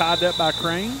ball tied up by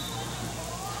Crane.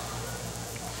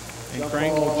 And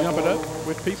Crane will jump it up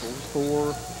with Peeples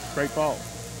for Great Falls.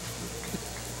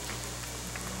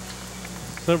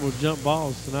 Several jump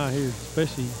balls tonight here,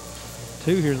 especially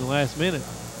 2 here in the last minute.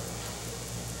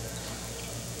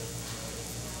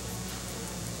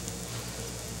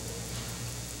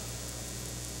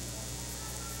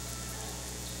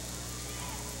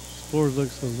 Explorers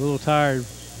looks a little tired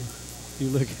if you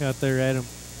look out there at him.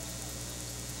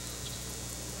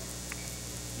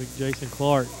 Big Jason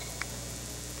Clark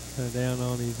down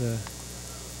on his,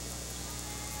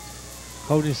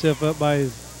 holding himself up by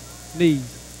his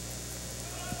knees.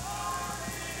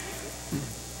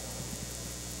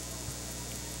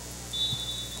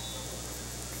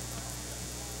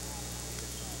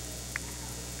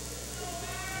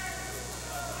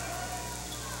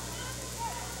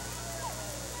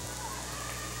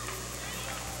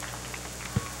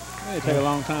 They take a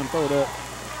long time to throw it up.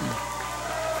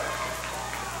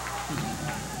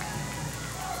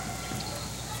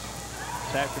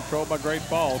 Tap controlled by Great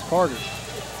Falls. Carter.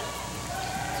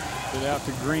 Put out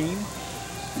to Green.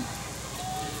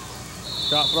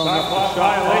 Shot thrown up for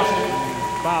shot.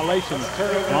 Violation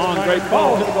on Great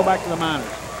Falls. It'll go back to the Miners.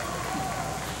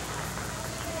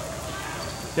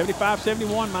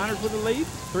 75-71. Miners with the lead.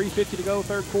 3:50 to go,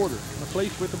 third quarter.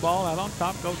 McLeish with the ball out on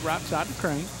top. Goes right side to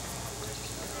Crane.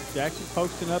 Jackson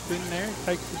posting up in there,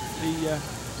 takes the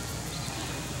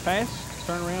pass,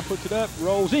 turn around, puts it up,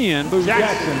 rolls in. Boo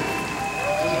Jackson.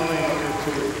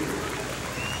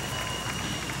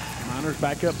 Miners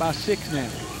back up by 6 now.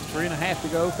 3.5 to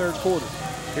go, third quarter.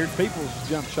 Here's Peeples'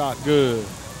 jump shot, good.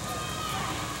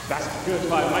 Basket good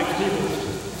by Mike Peeples.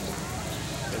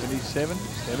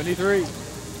 77-73.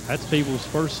 That's Peeples'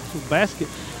 first basket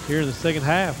here in the second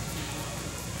half.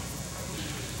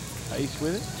 Pace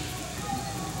with it.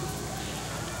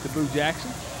 To Boo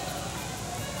Jackson.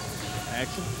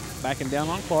 Jackson backing down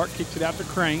on Clark, kicks it out to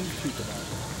Crane. Shoots it out.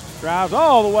 Drives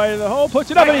all the way to the hole, puts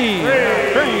it up and in.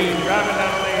 Crane.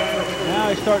 Now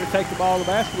he's starting to take the ball to the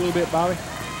basket a little bit, Bobby.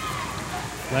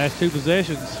 Last 2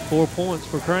 possessions, 4 points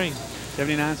for Crane.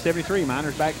 79-73.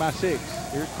 Miners back by 6.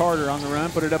 Here's Carter on the run,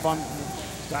 put it up on.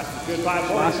 Good by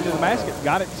Slice into the basket.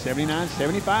 Got it.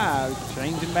 79-75.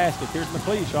 Changing basket. Here's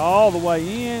McLeish all the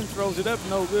way in, throws it up,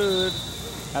 no good.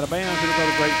 Out of bounds, it'll go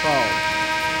to Great Falls.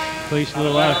 McLeish a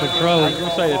little out of control. I was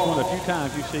going to say that's one of the few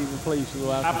times you see McLeish a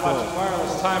little out of control.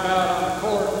 Wireless timeout on the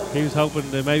court. He was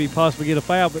hoping to maybe possibly get a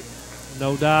foul, but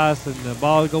no dice, and the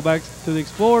ball will go back to the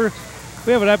Explorer.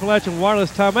 We have an Appalachian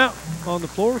Wireless timeout on the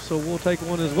floor, so we'll take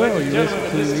one as well. You listen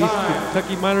to Eastern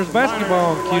Kentucky Miners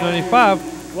basketball on Q95,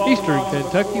 Eastern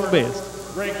Kentucky's best.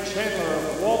 Greg Chandler of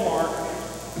Walmart.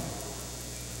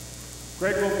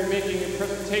 Greg will be making a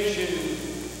presentation.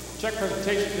 Check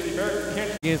presentation to the American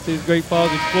Cancer against these Great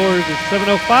Falls Explorers at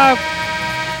 7:05.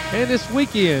 And this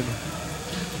weekend,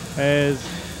 as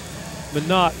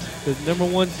Minot, the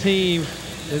 #1 team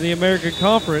in the American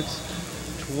Conference,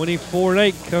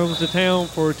 24-8 comes to town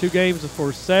for 2 games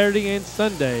for Saturday and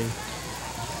Sunday.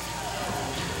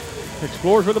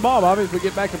 Explorers with the ball, Bobby, as we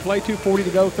get back to play. 2:40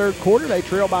 to go, third quarter. They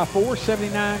trail by 4,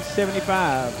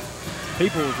 79-75.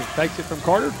 Peeples takes it from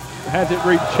Carter. Has it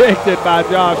rejected by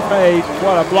Josh Page.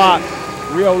 What a block.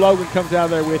 Rio Logan comes out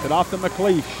there with it. Off to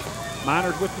McLeish.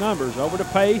 Miners with numbers. Over to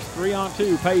Pace.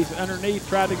 3-on-2. Pace underneath.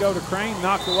 Tried to go to Crane.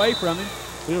 Knocked away from him.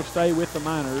 He'll stay with the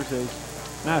Miners.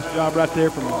 Nice job right there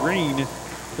from Green,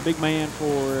 the big man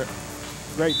for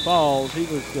Great Falls. He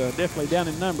was definitely down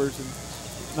in numbers and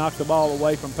knocked the ball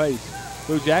away from Pace.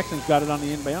 Boo Jackson's got it on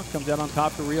the inbounds. Comes out on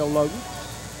top to Rio Logan.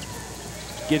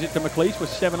 Gives it to McLeish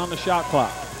with 7 on the shot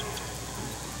clock.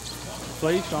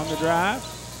 McLeish on the drive.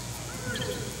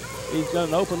 He's got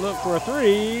an open look for a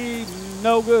 3.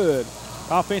 No good.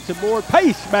 Offensive board.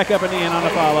 Pace back up and in on the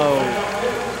follow.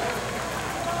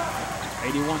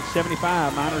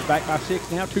 81-75. Miners back by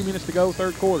 6 now. 2 minutes to go,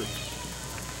 third quarter.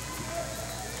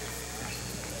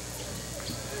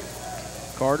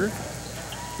 Carter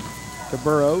to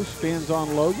Burrows. Spins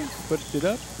on Logan. Puts it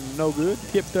up. No good.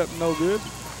 Tipped up. No good.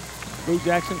 Boo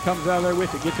Jackson comes out of there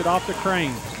with it. Gets it off to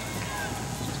Crane.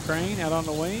 Crane out on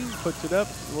the wing. Puts it up.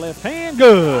 Left hand.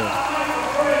 Good. A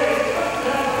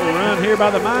run here by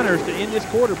the Miners to end this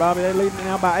quarter, Bobby. They lead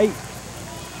now by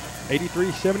 8.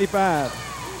 83-75.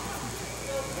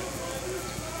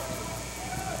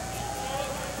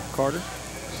 Carter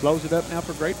slows it up now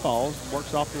for Great Falls.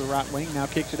 Works off to the right wing. Now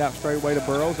kicks it out straight away to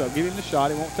Burrows. They'll give him the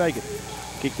shot. He won't take it.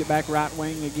 Kicks it back right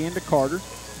wing again to Carter.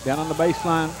 Down on the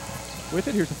baseline with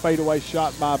it. Here's a fadeaway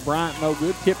shot by Bryant. No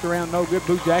good. Tipped around. No good.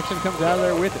 Boo Jackson comes out of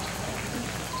there with it.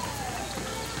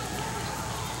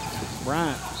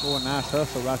 Bryant, boy, nice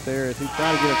hustle right there as he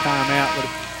tried to get a timeout, but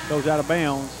it goes out of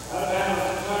bounds.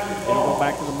 It'll go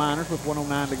back to the Miners with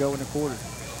 1:09 to go in the quarter. I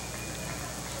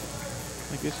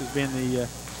think this has been the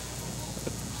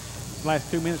last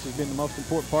 2 minutes has been the most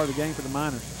important part of the game for the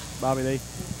Miners. Bobby, they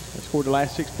scored the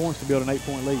last 6 points to build an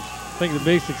 8-point lead. I think the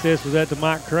big success was that to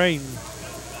Mike Crane.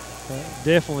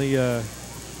 Definitely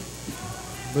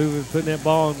putting that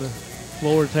ball on the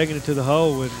floor, taking it to the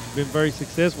hole, and been very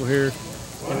successful here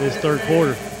in this third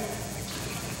quarter.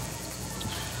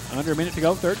 Under a minute to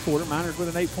go, third quarter. Miners with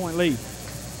an 8-point lead.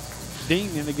 Dean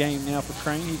in the game now for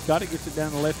Crane. He's got it, gets it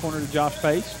down the left corner to Josh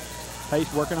Pace.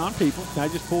 Pace working on Peeples. Now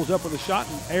he just pulls up with a shot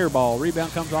and air ball.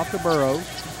 Rebound comes off to Burrows.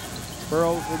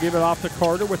 Burrows will give it off to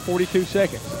Carter with 42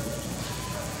 seconds.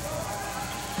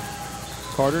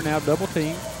 Carter now double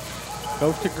team.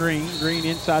 Goes to Green. Green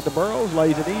inside to Burrows,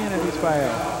 lays it in, and he's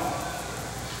fouled.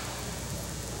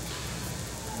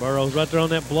 Burrows right there on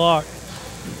that block.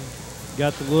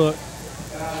 Got the look.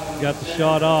 Got the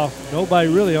shot off. Nobody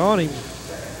really on him.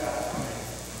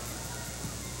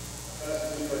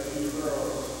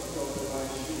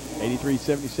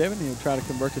 (83-77). He'll try to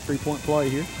convert the three-point play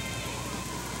here.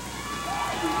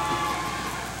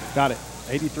 Got it.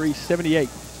 83-78.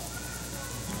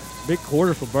 Big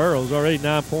quarter for Burrows. Already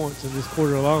 9 points in this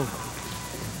quarter alone.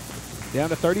 Down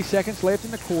to 30 seconds left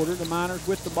in the quarter. The Miners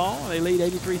with the ball, and they lead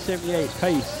 83-78.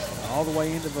 Pace all the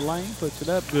way into the lane, puts it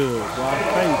up good. Josh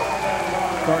Pace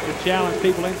starting to challenge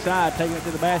people inside, taking it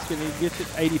to the basket, and he gets it.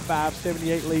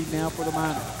 85-78 lead now for the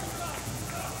Miners.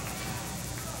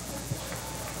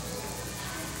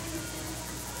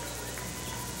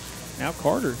 Now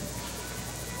Carter.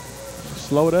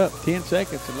 Slow it up, 10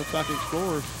 seconds. It looks like the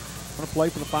Explorers going to play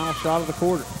for the final shot of the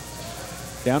quarter.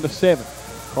 Down to 7.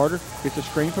 Carter gets a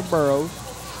screen from Burrows.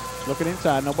 Looking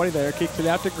inside, nobody there. Kicks it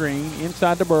out to Green.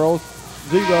 Inside to Burrows.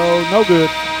 0, no good.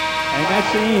 And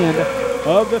that's the end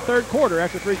of the third quarter.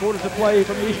 After 3 quarters of play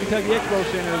from the East Kentucky Expo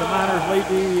Center, the Miners lead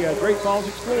the Great Falls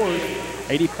Explorers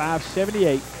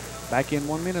 85-78. Back in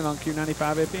 1 minute on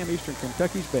Q95 FM, Eastern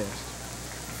Kentucky's best.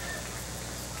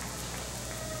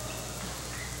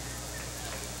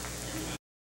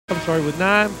 I'm sorry, with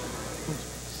 9,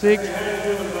 6.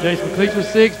 Jason McLeish with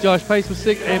 6, Josh Pace with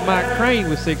 6, and Mike Crane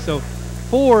with 6. So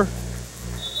 4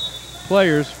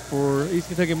 players for East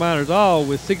Kentucky Miners, all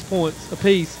with 6 points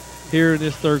apiece here in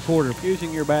this third quarter.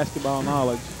 Using your basketball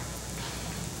knowledge,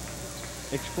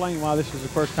 explain why this is the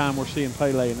first time we're seeing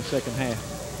Pele in the second half.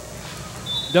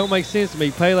 Don't make sense to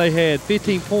me. Pele had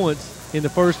 15 points in the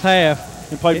first half.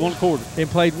 And played 1 quarter. And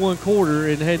played 1 quarter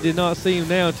and did not see him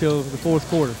now until the fourth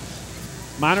quarter.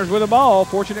 Miners with the ball.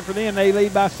 Fortunate for them, they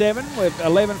lead by 7 with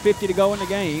 11:50 to go in the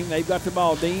game. They've got the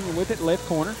ball. Dean with it, left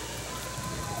corner.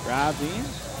 Drives in.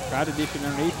 Tried to dish it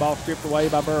underneath. Ball stripped away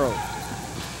by Burrows.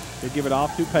 They give it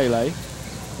off to Pele.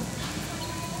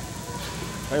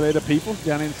 Pele to Peeples.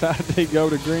 Down inside, they go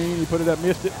to Green. He put it up,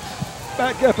 missed it.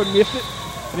 Back up and missed it.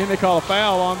 And then they call a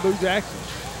foul on Boo Jackson.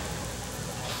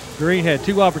 Green had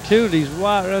 2 opportunities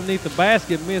right underneath the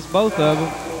basket, missed both of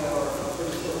them.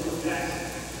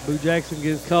 Boo Jackson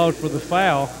gets called for the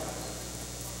foul,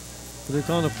 but it's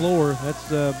on the floor.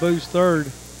 That's Boo's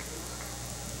third.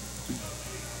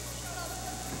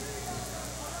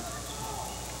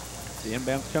 The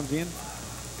inbound comes in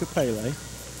to Pele.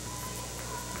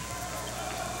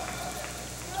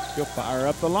 He'll fire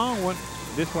up the long one.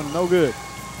 This one no good.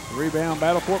 The rebound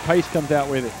battle for it. Pace comes out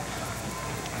with it.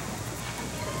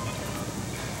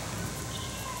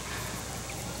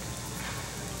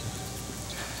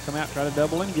 Come out, try to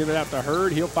double him, give it out to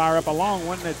Hurd. He'll fire up a long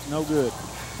one. That's no good.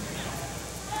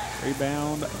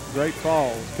 Rebound, Great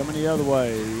Falls coming the other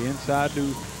way. Inside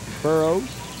to Burrows.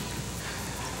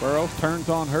 Burrows turns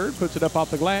on Hurd, puts it up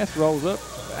off the glass, rolls up,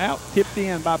 out, tipped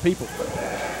in by Peeples.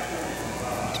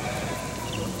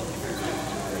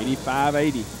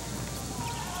 85-80.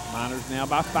 Miners now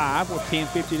by 5 with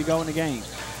 10:50 to go in the game.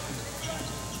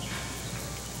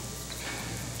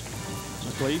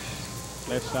 McLeish,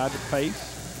 left side to Pace.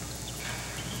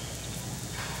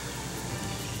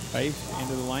 Pace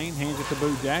into the lane, hands it to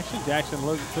Boo Jackson. Jackson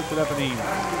puts it up and in.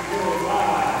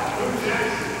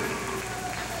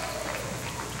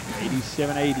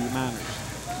 87-80 Miners.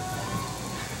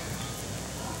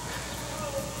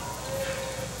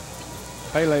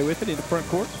 Pele with it in the front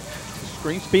court.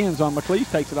 Screen spins on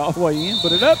McLeish, takes it all the way in,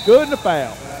 put it up, good, and a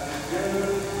foul.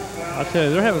 I'll tell you,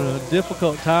 they're having a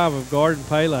difficult time of guarding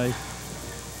Pele.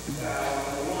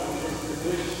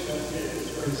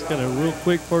 He's got a real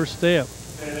quick first step.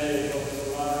 He'll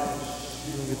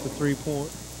get the three-point,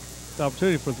 the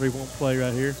opportunity for a three-point play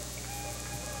right here.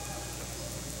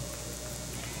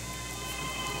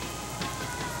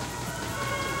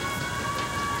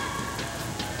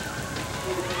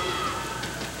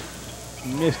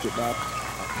 Missed it, Bob.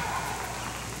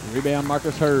 Rebound,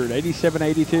 Marcus Hurd,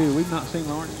 87-82. We've not seen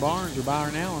Lawrence Barnes or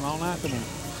Byron Allen all night tonight.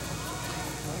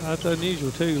 That's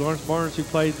unusual, too. Lawrence Barnes, who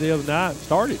played the other night,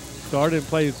 started and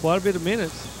played quite a bit of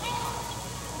minutes.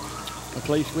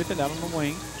 McLeish with it out on the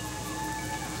wing.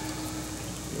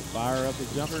 He'll fire up the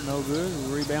jumper, no good.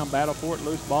 Rebound, battle for it,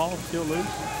 loose ball, still loose.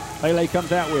 Pele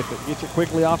comes out with it, gets it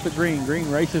quickly off the Green. Green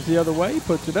races the other way,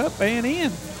 puts it up and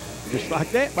in. Just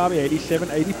like that, Bobby,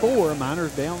 87-84.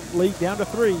 Miners lead down to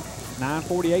 3.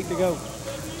 9:48 to go.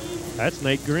 That's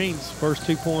Nate Green's first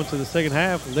 2 points of the second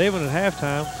half, 11 at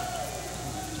halftime.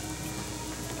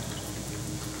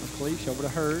 McLeish over to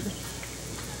Hurd.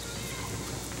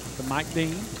 To Mike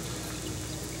Dean.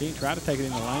 Dean tried to take it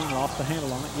in the lane, lost the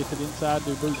handle on it, gets it inside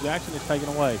to Boo Jackson, it's taken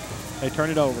away. They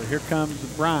turn it over. Here comes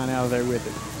Brian out of there with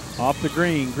it. Off the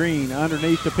Green. Green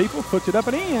underneath the Peeples, puts it up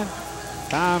and in.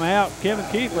 Timeout, Kevin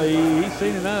Keithley. He's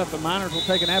seen enough. The Miners will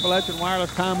take an Appalachian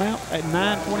Wireless timeout at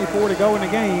 9:24 to go in the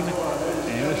game.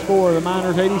 And the score of the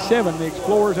Miners 87, the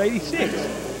Explorers 86.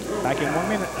 Back in 1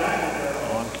 minute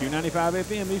on Q95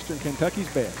 FM, Eastern Kentucky's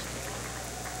best.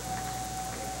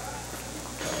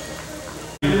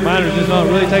 The Miners just not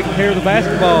really taking care of the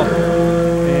basketball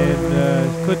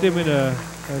and put them in a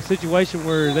situation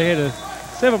where they had a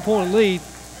 7-point lead,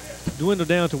 dwindle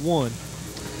down to 1.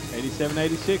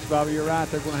 87-86, Bobby, you're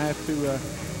right. They're going to have to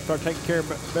start taking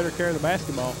better care of the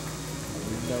basketball.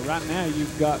 And right now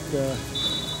you've got 2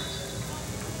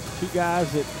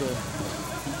 guys that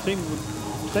you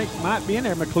think might be in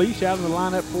there. McLeish out of the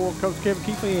lineup for Coach Kevin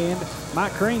Keithley, and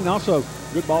Mike Green also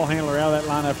good ball handler out of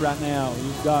that lineup right now.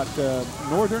 You've got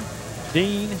Northern,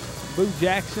 Dean, Boo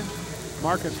Jackson,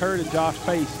 Marcus Hurd, and Josh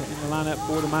Pace in the lineup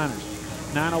for the Miners.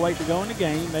 9:08 to go in the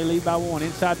game. They lead by 1.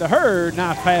 Inside to Hurd.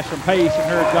 Nice pass from Pace, and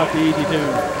Hurd got the easy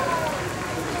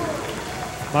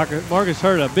 2. Marcus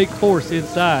Hurd, a big force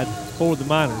inside for the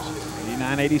Miners.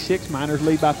 89-86. Miners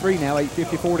lead by 3 now.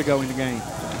 8:54 to go in the game.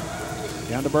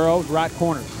 Down to Burrows, right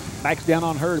corner. Backs down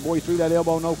on Hurd. Boy, threw that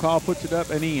elbow, no call, puts it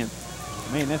up and in.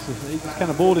 Man, he just kind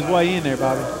of bulled his way in there,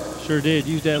 Bobby. Sure did.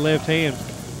 Used that left hand.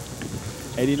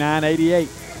 89-88.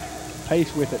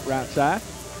 Pace with it, right side.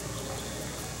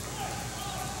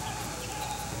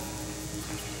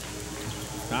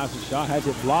 Nice shot, has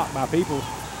it blocked by Peeples,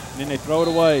 and then they throw it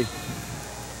away.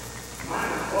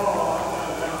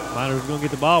 Miners going to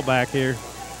get the ball back here.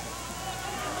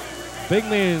 Big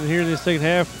man here in this second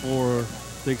half for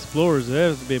the Explorers, that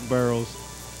has been Burrows.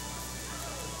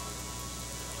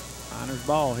 Miners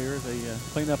ball here as they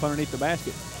clean up underneath the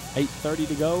basket. 8:30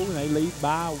 to go, and they lead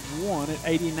by 1 at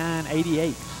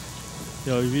 89-88.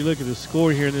 You know, if you look at the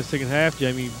score here in this second half,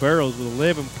 Jamie, Burrows with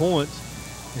 11 points,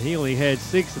 and he only had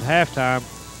 6 at halftime.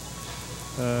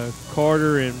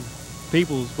 Carter and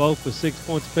Peeples both with 6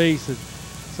 points apiece. And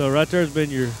so right there has been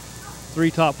your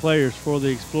 3 top players for the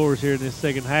Explorers here in this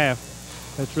second half.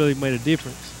 That's really made a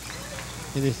difference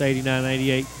in this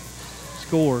 89-88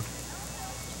 score.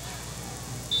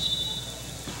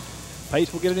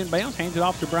 Pace will get it in bounds, hands it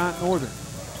off to Bryant Northern.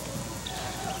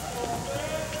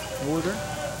 Northern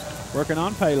working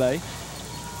on Pele.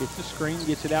 Gets the screen,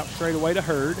 gets it out straight away to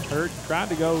Hurd. Hurd tried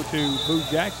to go to Boo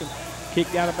Jackson.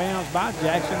 Kicked out of bounds by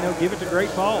Jackson. They'll give it to Great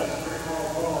Falls.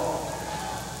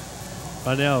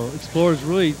 By now, Explorers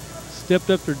really stepped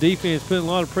up their defense, putting a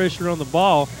lot of pressure on the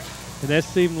ball. And that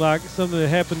seemed like something that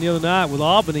happened the other night with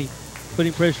Albany,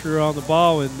 putting pressure on the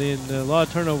ball, and then a lot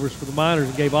of turnovers for the Miners,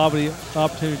 and gave Albany the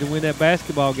opportunity to win that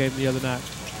basketball game the other night.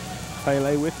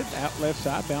 Pele with it, out left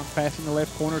side, bounce pass in the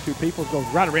left corner to Peeples, goes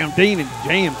right around Dean and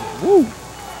jams it. Woo!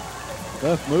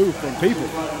 Tough move from Peeples.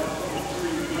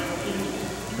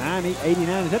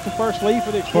 90-89. Is that the first lead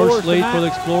for the Explorers First lead tonight? for the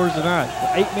Explorers tonight.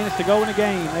 8 minutes to go in the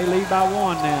game. They lead by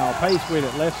 1 now. Pace with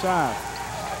it, left side.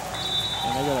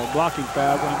 And they got a blocking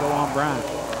foul going to go on Bryant.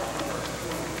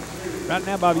 Right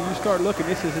now, Bobby, you start looking.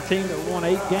 This is a team that won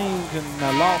 8 games and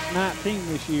lost 19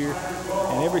 this year.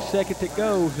 And every second that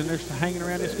goes and they're hanging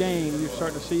around this game, you're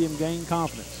starting to see them gain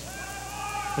confidence.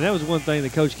 And that was one thing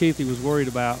that Coach Keithley was worried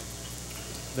about.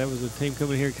 That was a team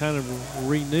coming here kind of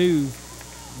renew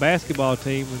basketball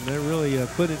team, and they're really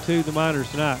putting it to the Miners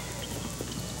tonight.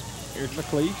 Here's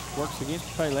McLeish, works against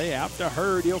Pele, out to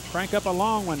Hurd. He'll crank up a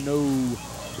long one. No.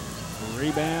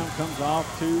 Rebound comes off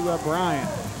to Bryant.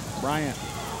 Bryant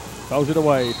Throws it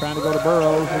away, trying to go to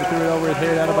Burrows, and threw it over his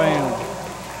head out of bounds.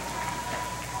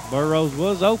 Burrows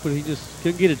was open. He just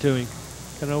couldn't get it to him.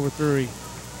 Kind of overthrew him.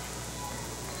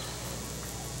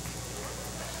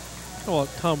 What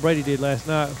Tom Brady did last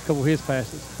night, a couple of his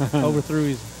passes. Overthrew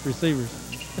his receivers.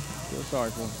 Feel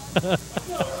sorry for him.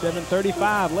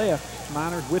 7:35 left.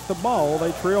 Miners with the ball.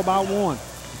 They trail by 1.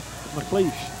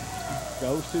 McLeish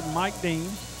goes to Mike Dean.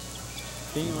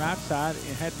 Dean right side.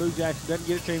 It had Boo Jackson. Doesn't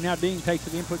get it to him. Now Dean takes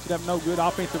it in, puts it up. No good.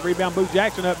 Offensive rebound. Boo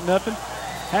Jackson up nothing.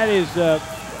 Had his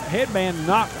headband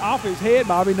knocked off his head.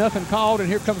 Bobby, nothing called. And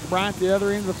here comes Bryant to the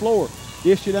other end of the floor.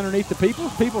 Dished it underneath the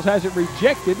Peeples. Peeples has it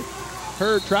rejected.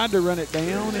 Hurd tried to run it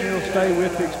down, and it'll stay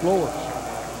with the Explorers.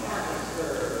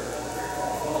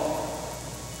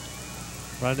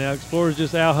 Right now, Explorers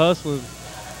just out hustling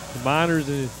the Miners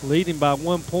and leading by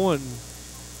 1 point. And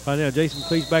right now, Jason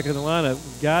McLeach back in the lineup.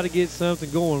 Got to get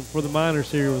something going for the Miners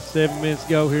here with 7 minutes to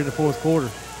go here in the 4th quarter.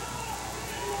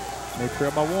 They trail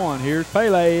by 1. Here's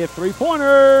Pele, a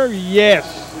 3-pointer. Yes.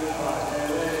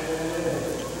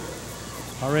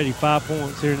 Already 5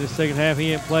 points here in this second half.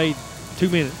 He ain't played 2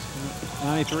 minutes.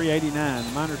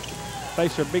 93-89. Miners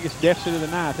face their biggest deficit of the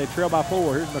night. They trail by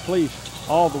 4. Here's McLeish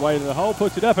all the way to the hole,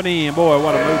 puts it up and in. Boy,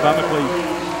 what a move by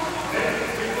McLeish.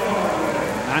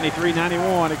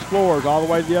 93-91. Explorers all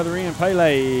the way to the other end.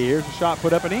 Pele. Here's a shot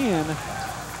put up and in.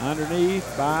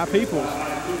 Underneath by Peeples.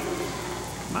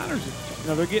 Miners,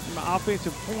 they're getting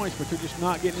offensive points, but they're just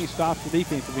not getting any stops to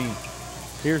defensive end.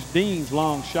 Here's Dean's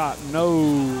long shot.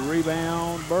 No.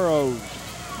 Rebound. Burrows.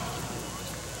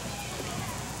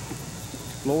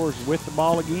 Explorers with the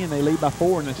ball again. They lead by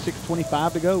 4 and there's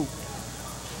 6:25 to go.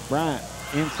 Bryant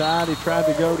inside. He tried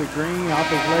to go to Green. Off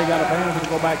his leg out of bounds and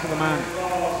go back to the Miners.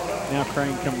 Now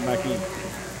Crane coming back in.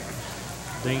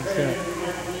 Dean said,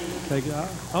 I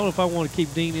don't know if I want to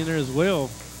keep Dean in there as well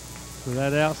for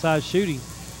that outside shooting.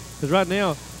 Because right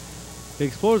now, the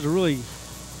Explorers are really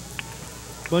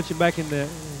bunching back in the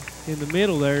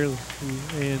middle there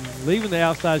and leaving the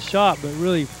outside shot, but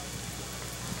really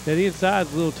that inside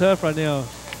is a little tough right now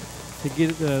to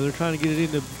get it. They're trying to get it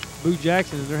into Boo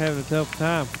Jackson, and they're having a tough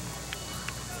time.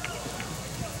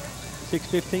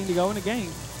 6:15 to go in the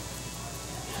game.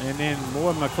 And then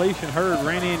boy, McLeish and Hurd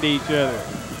ran into each other.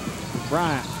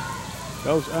 Bryant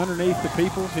goes underneath the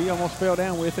Peeples. He almost fell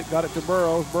down with it. Got it to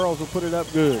Burrows. Burrows will put it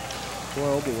up good. Boy,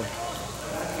 oh boy.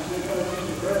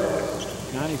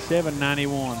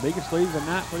 97-91. Biggest lead of the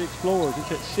night for the Explorers.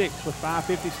 It's at 6 with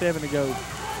 5:57 to go.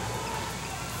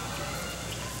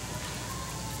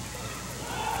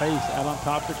 Pace out on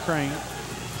top to Crane.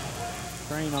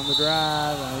 Crane on the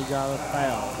drive, and he got a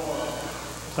foul.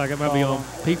 Looks like it might be on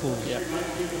Peeples. Yep.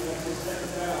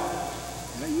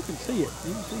 Now you can see it.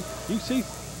 You see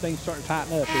things starting to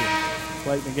tighten up here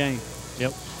late in the game.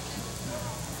 Yep.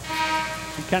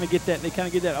 You kind of get that. They kind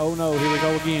of get that. Oh no, here we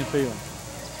go again feeling.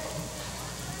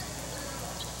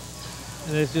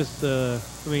 And it's just,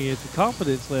 it's a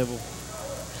confidence level.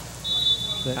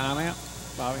 Timeout,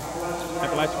 Bobby.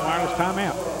 Appalachian Wireless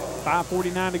timeout.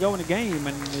 5:49 to go in the game,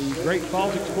 and the Great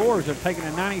Falls Explorers have taken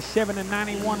a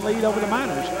 97-91 lead over the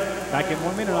Miners. Back in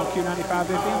 1 minute on Q95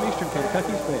 FM, Eastern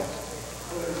Kentucky's best.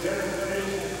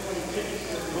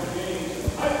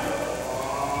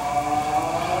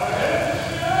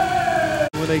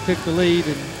 When they took the lead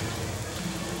and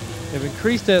have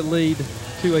increased that lead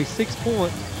to a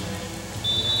 6-point,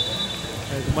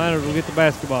 as the Miners will get the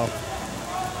basketball.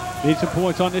 Need some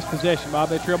points on this possession, Bob.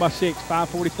 They trail by 6.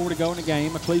 5:44 to go in the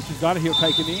game. McLeish has got it. He'll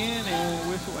take it in and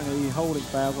whistle, and a holding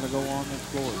foul going to go on the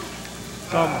Explorers.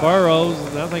 It's on Burrows,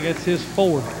 and I think that's his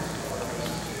 4th.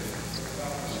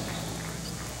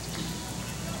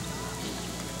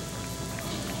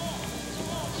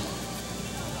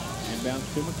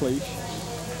 Inbounds to McLeish.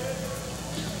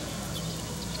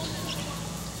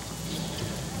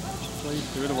 McLeish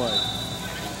threw it away.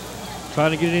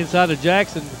 Trying to get it inside of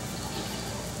Jackson.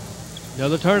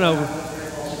 Another turnover.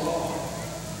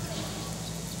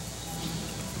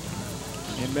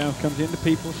 Inbound comes into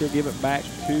Peeples. He'll give it back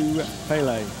to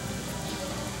Pele.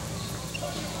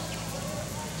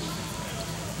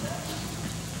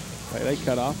 Pele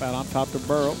cut off out on top to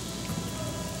Burrow.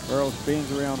 Burrow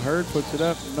spins around Hurd, puts it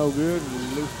up, no good.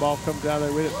 And loose ball comes out of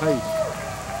there with it.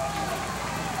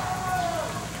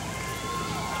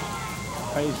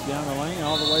 Pace down the lane,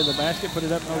 all the way to the basket, put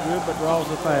it up, no good, but draws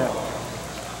the foul.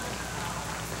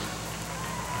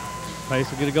 Pace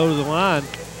will get to go to the line.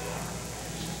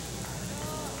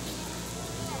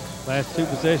 Last 2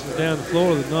 possessions down the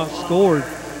floor, they've not scored.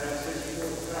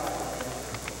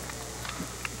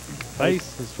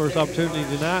 Pace, his first opportunity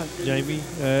tonight, Jamie,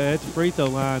 at the free throw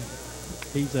line.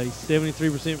 He's a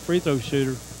 73% free throw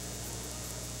shooter.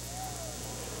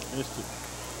 Missed it.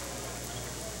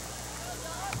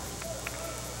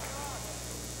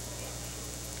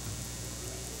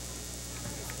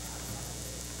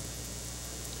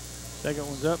 Second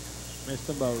one's up. Missed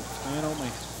them both. Man, oh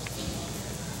man.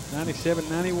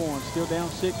 97-91. Still down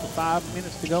 6 with 5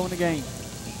 minutes to go in the game.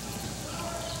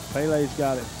 Pele's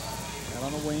got it. Out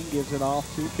on the wing, gives it off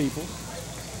to Peeples.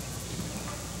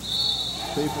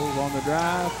 Peeples on the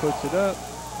drive, puts it up,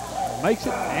 makes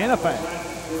it, and a foul.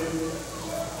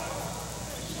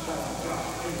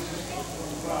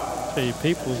 Tell you,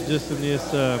 Peeples just in this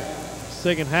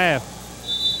second half,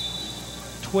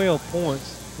 12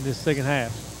 points in this second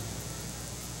half.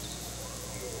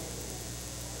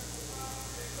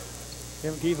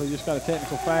 Kevin Keithley just got a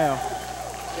technical foul.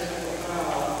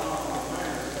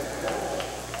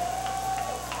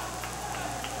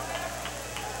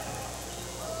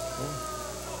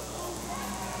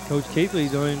 Coach Keithley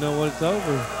don't even know what it's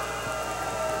over.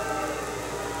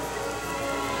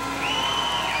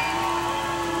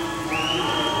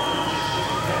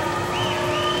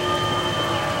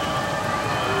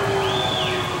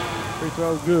 Free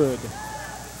throw good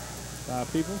by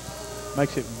Peeples.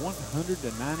 Makes it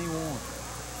 100-91.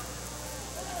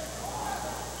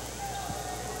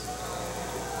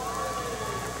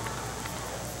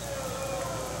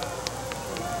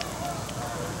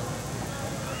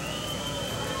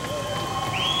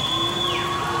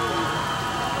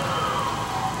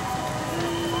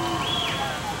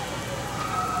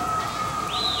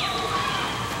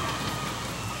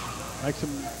 Makes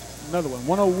him another one,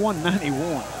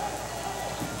 101-91.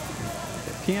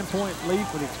 10-point lead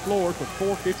for the Explorers with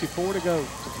 4:54 to go.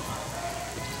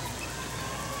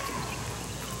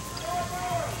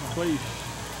 Please,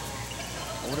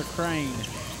 over to Crane.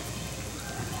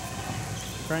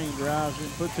 Crane drives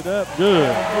and puts it up. Good.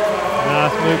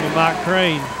 Nice move by Mike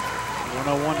Crane.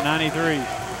 101-93.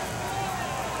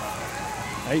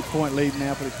 8-point lead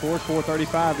now for the Explorers,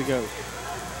 4:35 to go.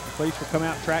 The police will come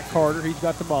out, track Carter. He's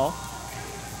got the ball.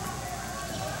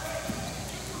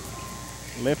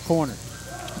 Left corner.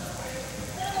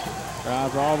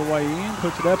 Drives all the way in,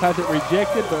 puts it up, has it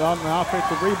rejected, but on the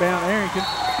offensive rebound, Arrington.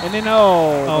 And then,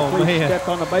 the police stepped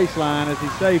on the baseline as he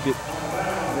saved it.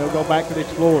 They'll go back to the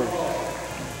Explorers.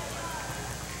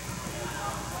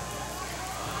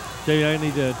 Jay, I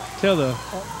need to tell the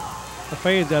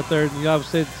fans out there, y'all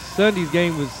said Sunday's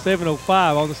game was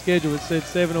 7:05. On the schedule, it said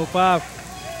 7:05,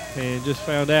 and just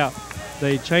found out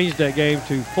they changed that game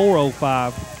to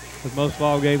 4:05, because most of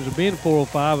all games have been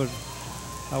 4:05, and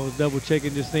I was double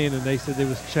checking just then, and they said there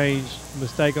was changed,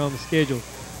 mistake on the schedule.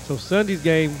 So Sunday's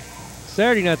game,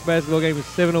 Saturday night's basketball game is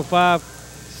 7:05.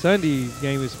 Sunday's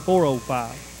game is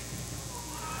 4:05.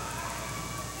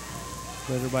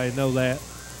 Let everybody know that.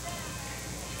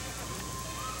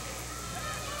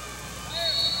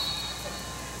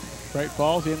 Great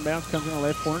Falls inbounds, comes in the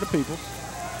left corner to Peeples.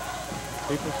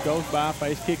 Peeples goes by,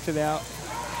 face kicks it out.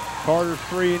 Carter's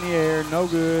three in the air, no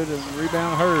good, and the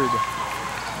rebound Hurd.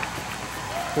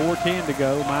 4:10 to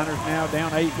go. Miners now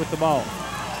down 8 with the ball.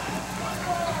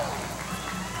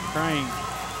 Crane,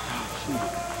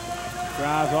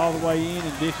 drives all the way in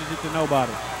and dishes it to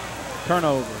nobody.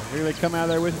 Turnover. Here they come out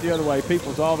there with it the other way.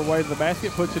 Peeples all the way to the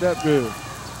basket, puts it up good.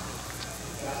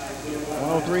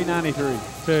 103-93.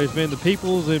 So it's been the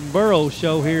Peeples and Burrows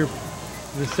show here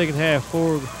in the second half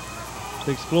for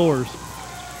the Explorers.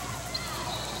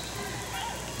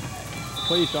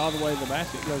 Police all the way to the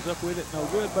basket, goes up with it, no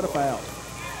good, but a foul.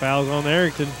 Fouls on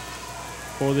Arrington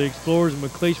for the Explorers.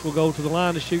 McLeish will go to the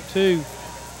line to shoot two.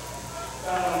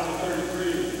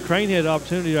 Crane had an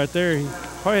opportunity right there. He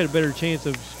probably had a better chance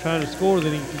of trying to score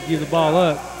than he could give the ball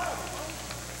up.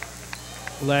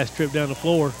 The last trip down the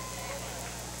floor.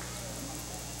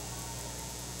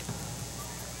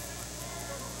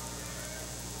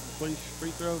 Police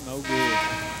free throw, no good.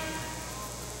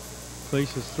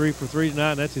 McLeish is 3 for 3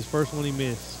 tonight, and that's his first one he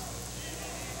missed.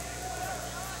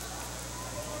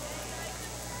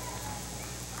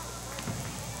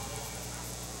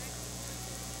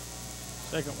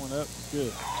 Second one up,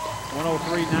 good.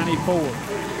 103-94.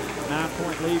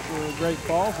 9-point lead for Great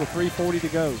Falls with 3:40 to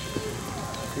go.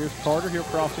 Here's Carter. He'll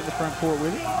cross into front court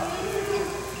with it.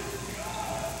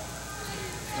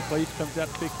 McLeish comes out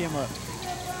to pick him up.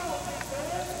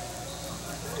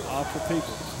 Off to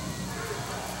Peeples.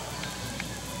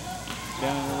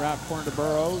 Down in the right corner to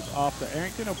Burrows. Off to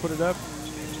Arrington. He'll put it up.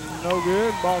 No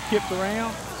good. Ball kicked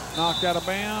around. Knocked out of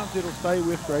bounds. It'll stay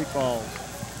with Great Falls.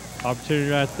 Opportunity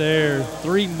right there.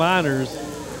 3 Miners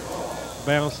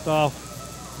bounced off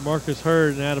Marcus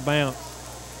Hurd and out of bounds.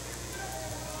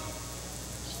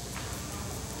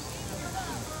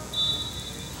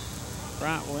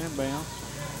 Bryant will inbound.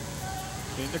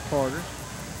 Into Carter.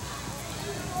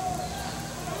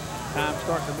 Time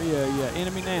starting to be a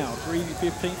enemy now.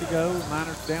 3:15 to go.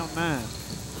 Miners down 9.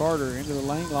 Carter into the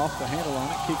lane, lost the handle on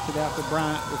it, kicks it out to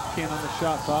Bryant with 10 on the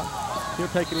shot clock. He'll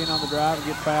take it in on the drive and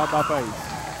get fouled by Faith.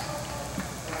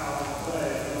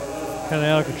 Kind of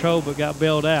out of control, but got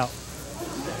bailed out.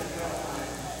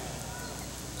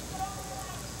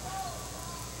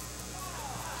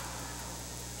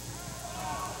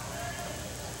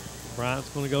 Bryant's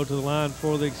going to go to the line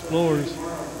for the Explorers.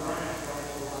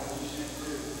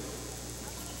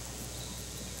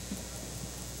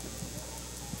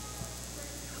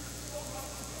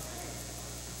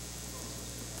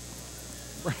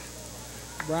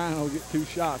 Brian will get 2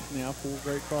 shots now for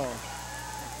Great Falls.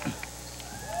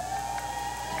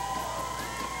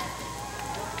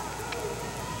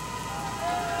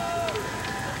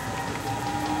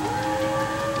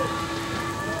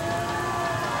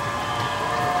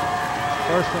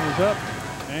 First one is up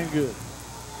and good.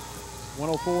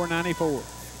 104-94.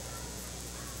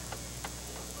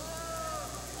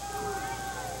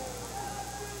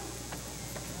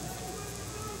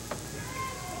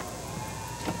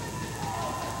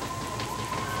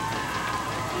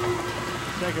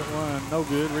 Second one, no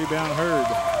good. Rebound Hurd.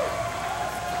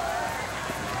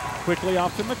 Quickly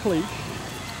off to McLeish.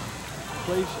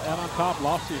 McLeish out on top,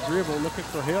 lost his dribble, looking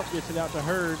for help, gets it out to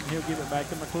Hurd, and he'll give it back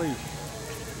to McLeish.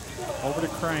 Over to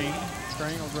Crane.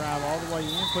 Crane will drive all the way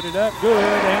in, put it up, good,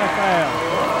 and a foul.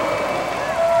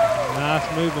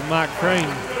 Nice move by Mike Crane.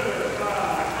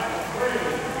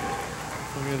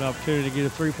 We'll get an opportunity to get a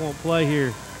 3-point play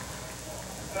here.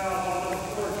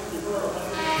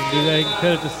 Can do that, he can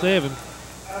cut it to 7.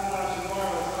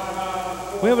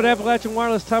 We have an Appalachian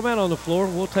Wireless timeout on the floor.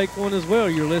 We'll take one as well.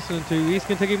 You're listening to East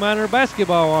Kentucky Miner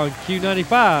basketball on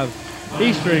Q95,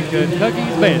 Eastern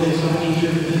Kentucky's best.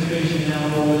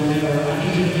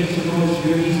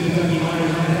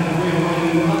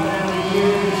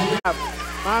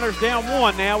 Miners down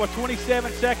 1 now with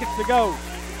 27 seconds to go.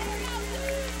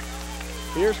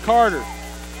 Here's Carter.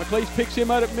 McLeish picks him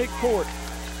up at midcourt.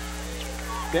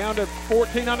 Down to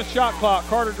 14 on the shot clock.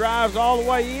 Carter drives all the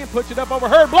way in, puts it up over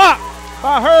Hurd. Block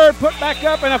by Hurd, put back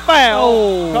up, and a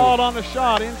foul called on the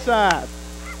shot inside.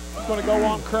 It's going to go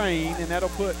on Crane, and that'll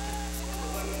put,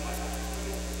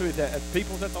 who is that? That's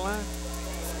Peeples at the line?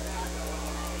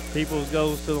 Peeples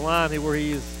goes to the line where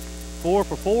he is 4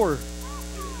 for 4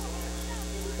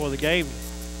 for the game.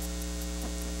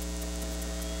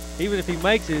 Even if he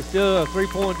makes it, it's still a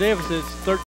 3-point deficit. It's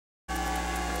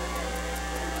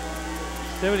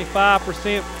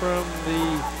 75% from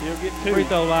the He'll get 2. free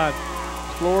throw line.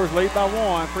 Explorers lead by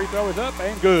 1. Free throw is up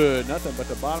and good. Nothing but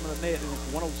the bottom of the net.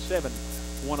 It's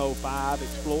 107-105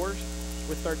 Explorers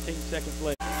with 13 seconds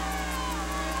left.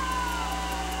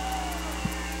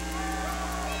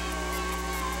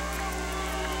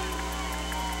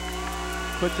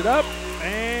 Puts it up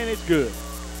and it's good.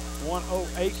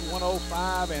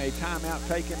 108-105 and a timeout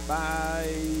taken by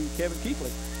Kevin Keithley.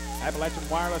 Appalachian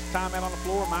Wireless timeout on the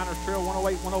floor. Miners trail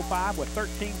 108-105 with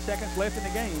 13 seconds left in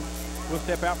the game. We'll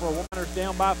step out for a Miners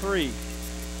down by 3.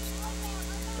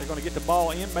 They're going to get the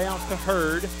ball inbounds to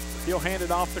Hurd. He'll hand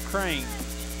it off to Crane.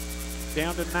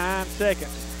 Down to 9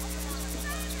 seconds.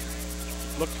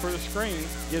 Looks for the screen.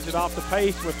 Gives it off to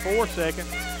Pace with 4 seconds.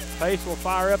 Pace will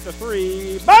fire up to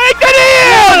 3. Bank it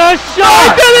in! What a shot!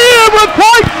 Bank it in with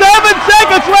 0.7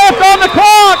 seconds left on the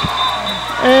clock.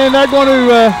 And they're going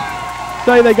to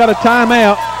say they got a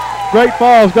timeout. Great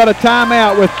Falls got a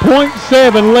timeout with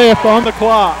 0.7 left on the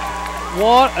clock.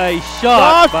 What a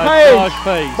shot by Josh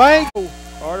Pace. Bank.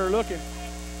 Carter looking,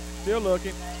 still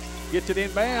looking. Gets it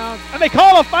inbound, and they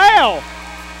call a foul.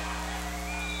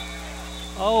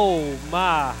 Oh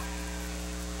my.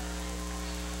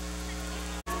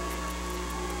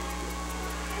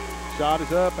 Shot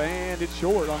is up and it's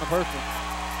short on the first one.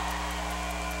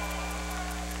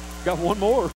 Got one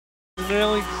more. They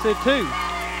only said 2.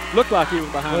 Looked like he was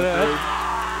behind the 3.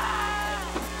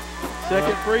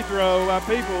 Second free throw by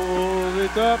Peeples.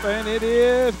 It's up and it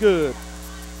is good.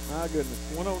 My goodness,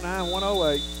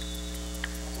 109-108.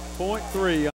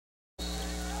 0.3.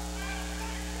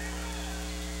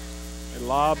 They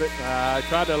lob it.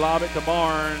 Tried to lob it to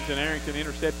Barnes, and Arrington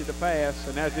intercepted the pass,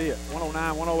 and that's it.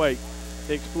 109-108.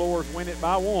 The Explorers win it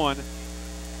by 1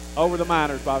 over the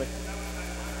Miners, Bobby.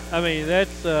 I mean,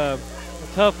 that's a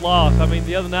tough loss. I mean,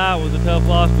 the other night was a tough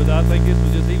loss, but I think this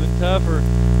was just even tougher.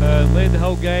 Led the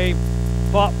whole game,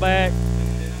 fought back,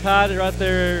 tied it right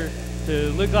there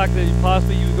to look like that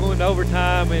possibly you were going to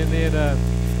overtime, and then,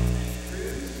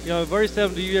 you know, very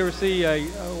seldom do you ever see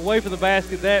away from the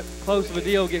basket that close of a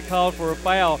deal get called for a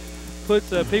foul. puts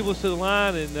Peeples to the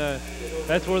line, and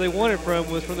that's where they won it from,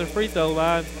 was from their free throw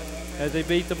line, as they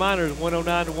beat the Miners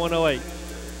 109 to 108.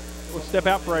 We'll step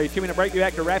out for a 2-minute break. Be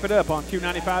back to wrap it up on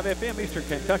 295 FM, Eastern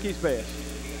Kentucky's Best.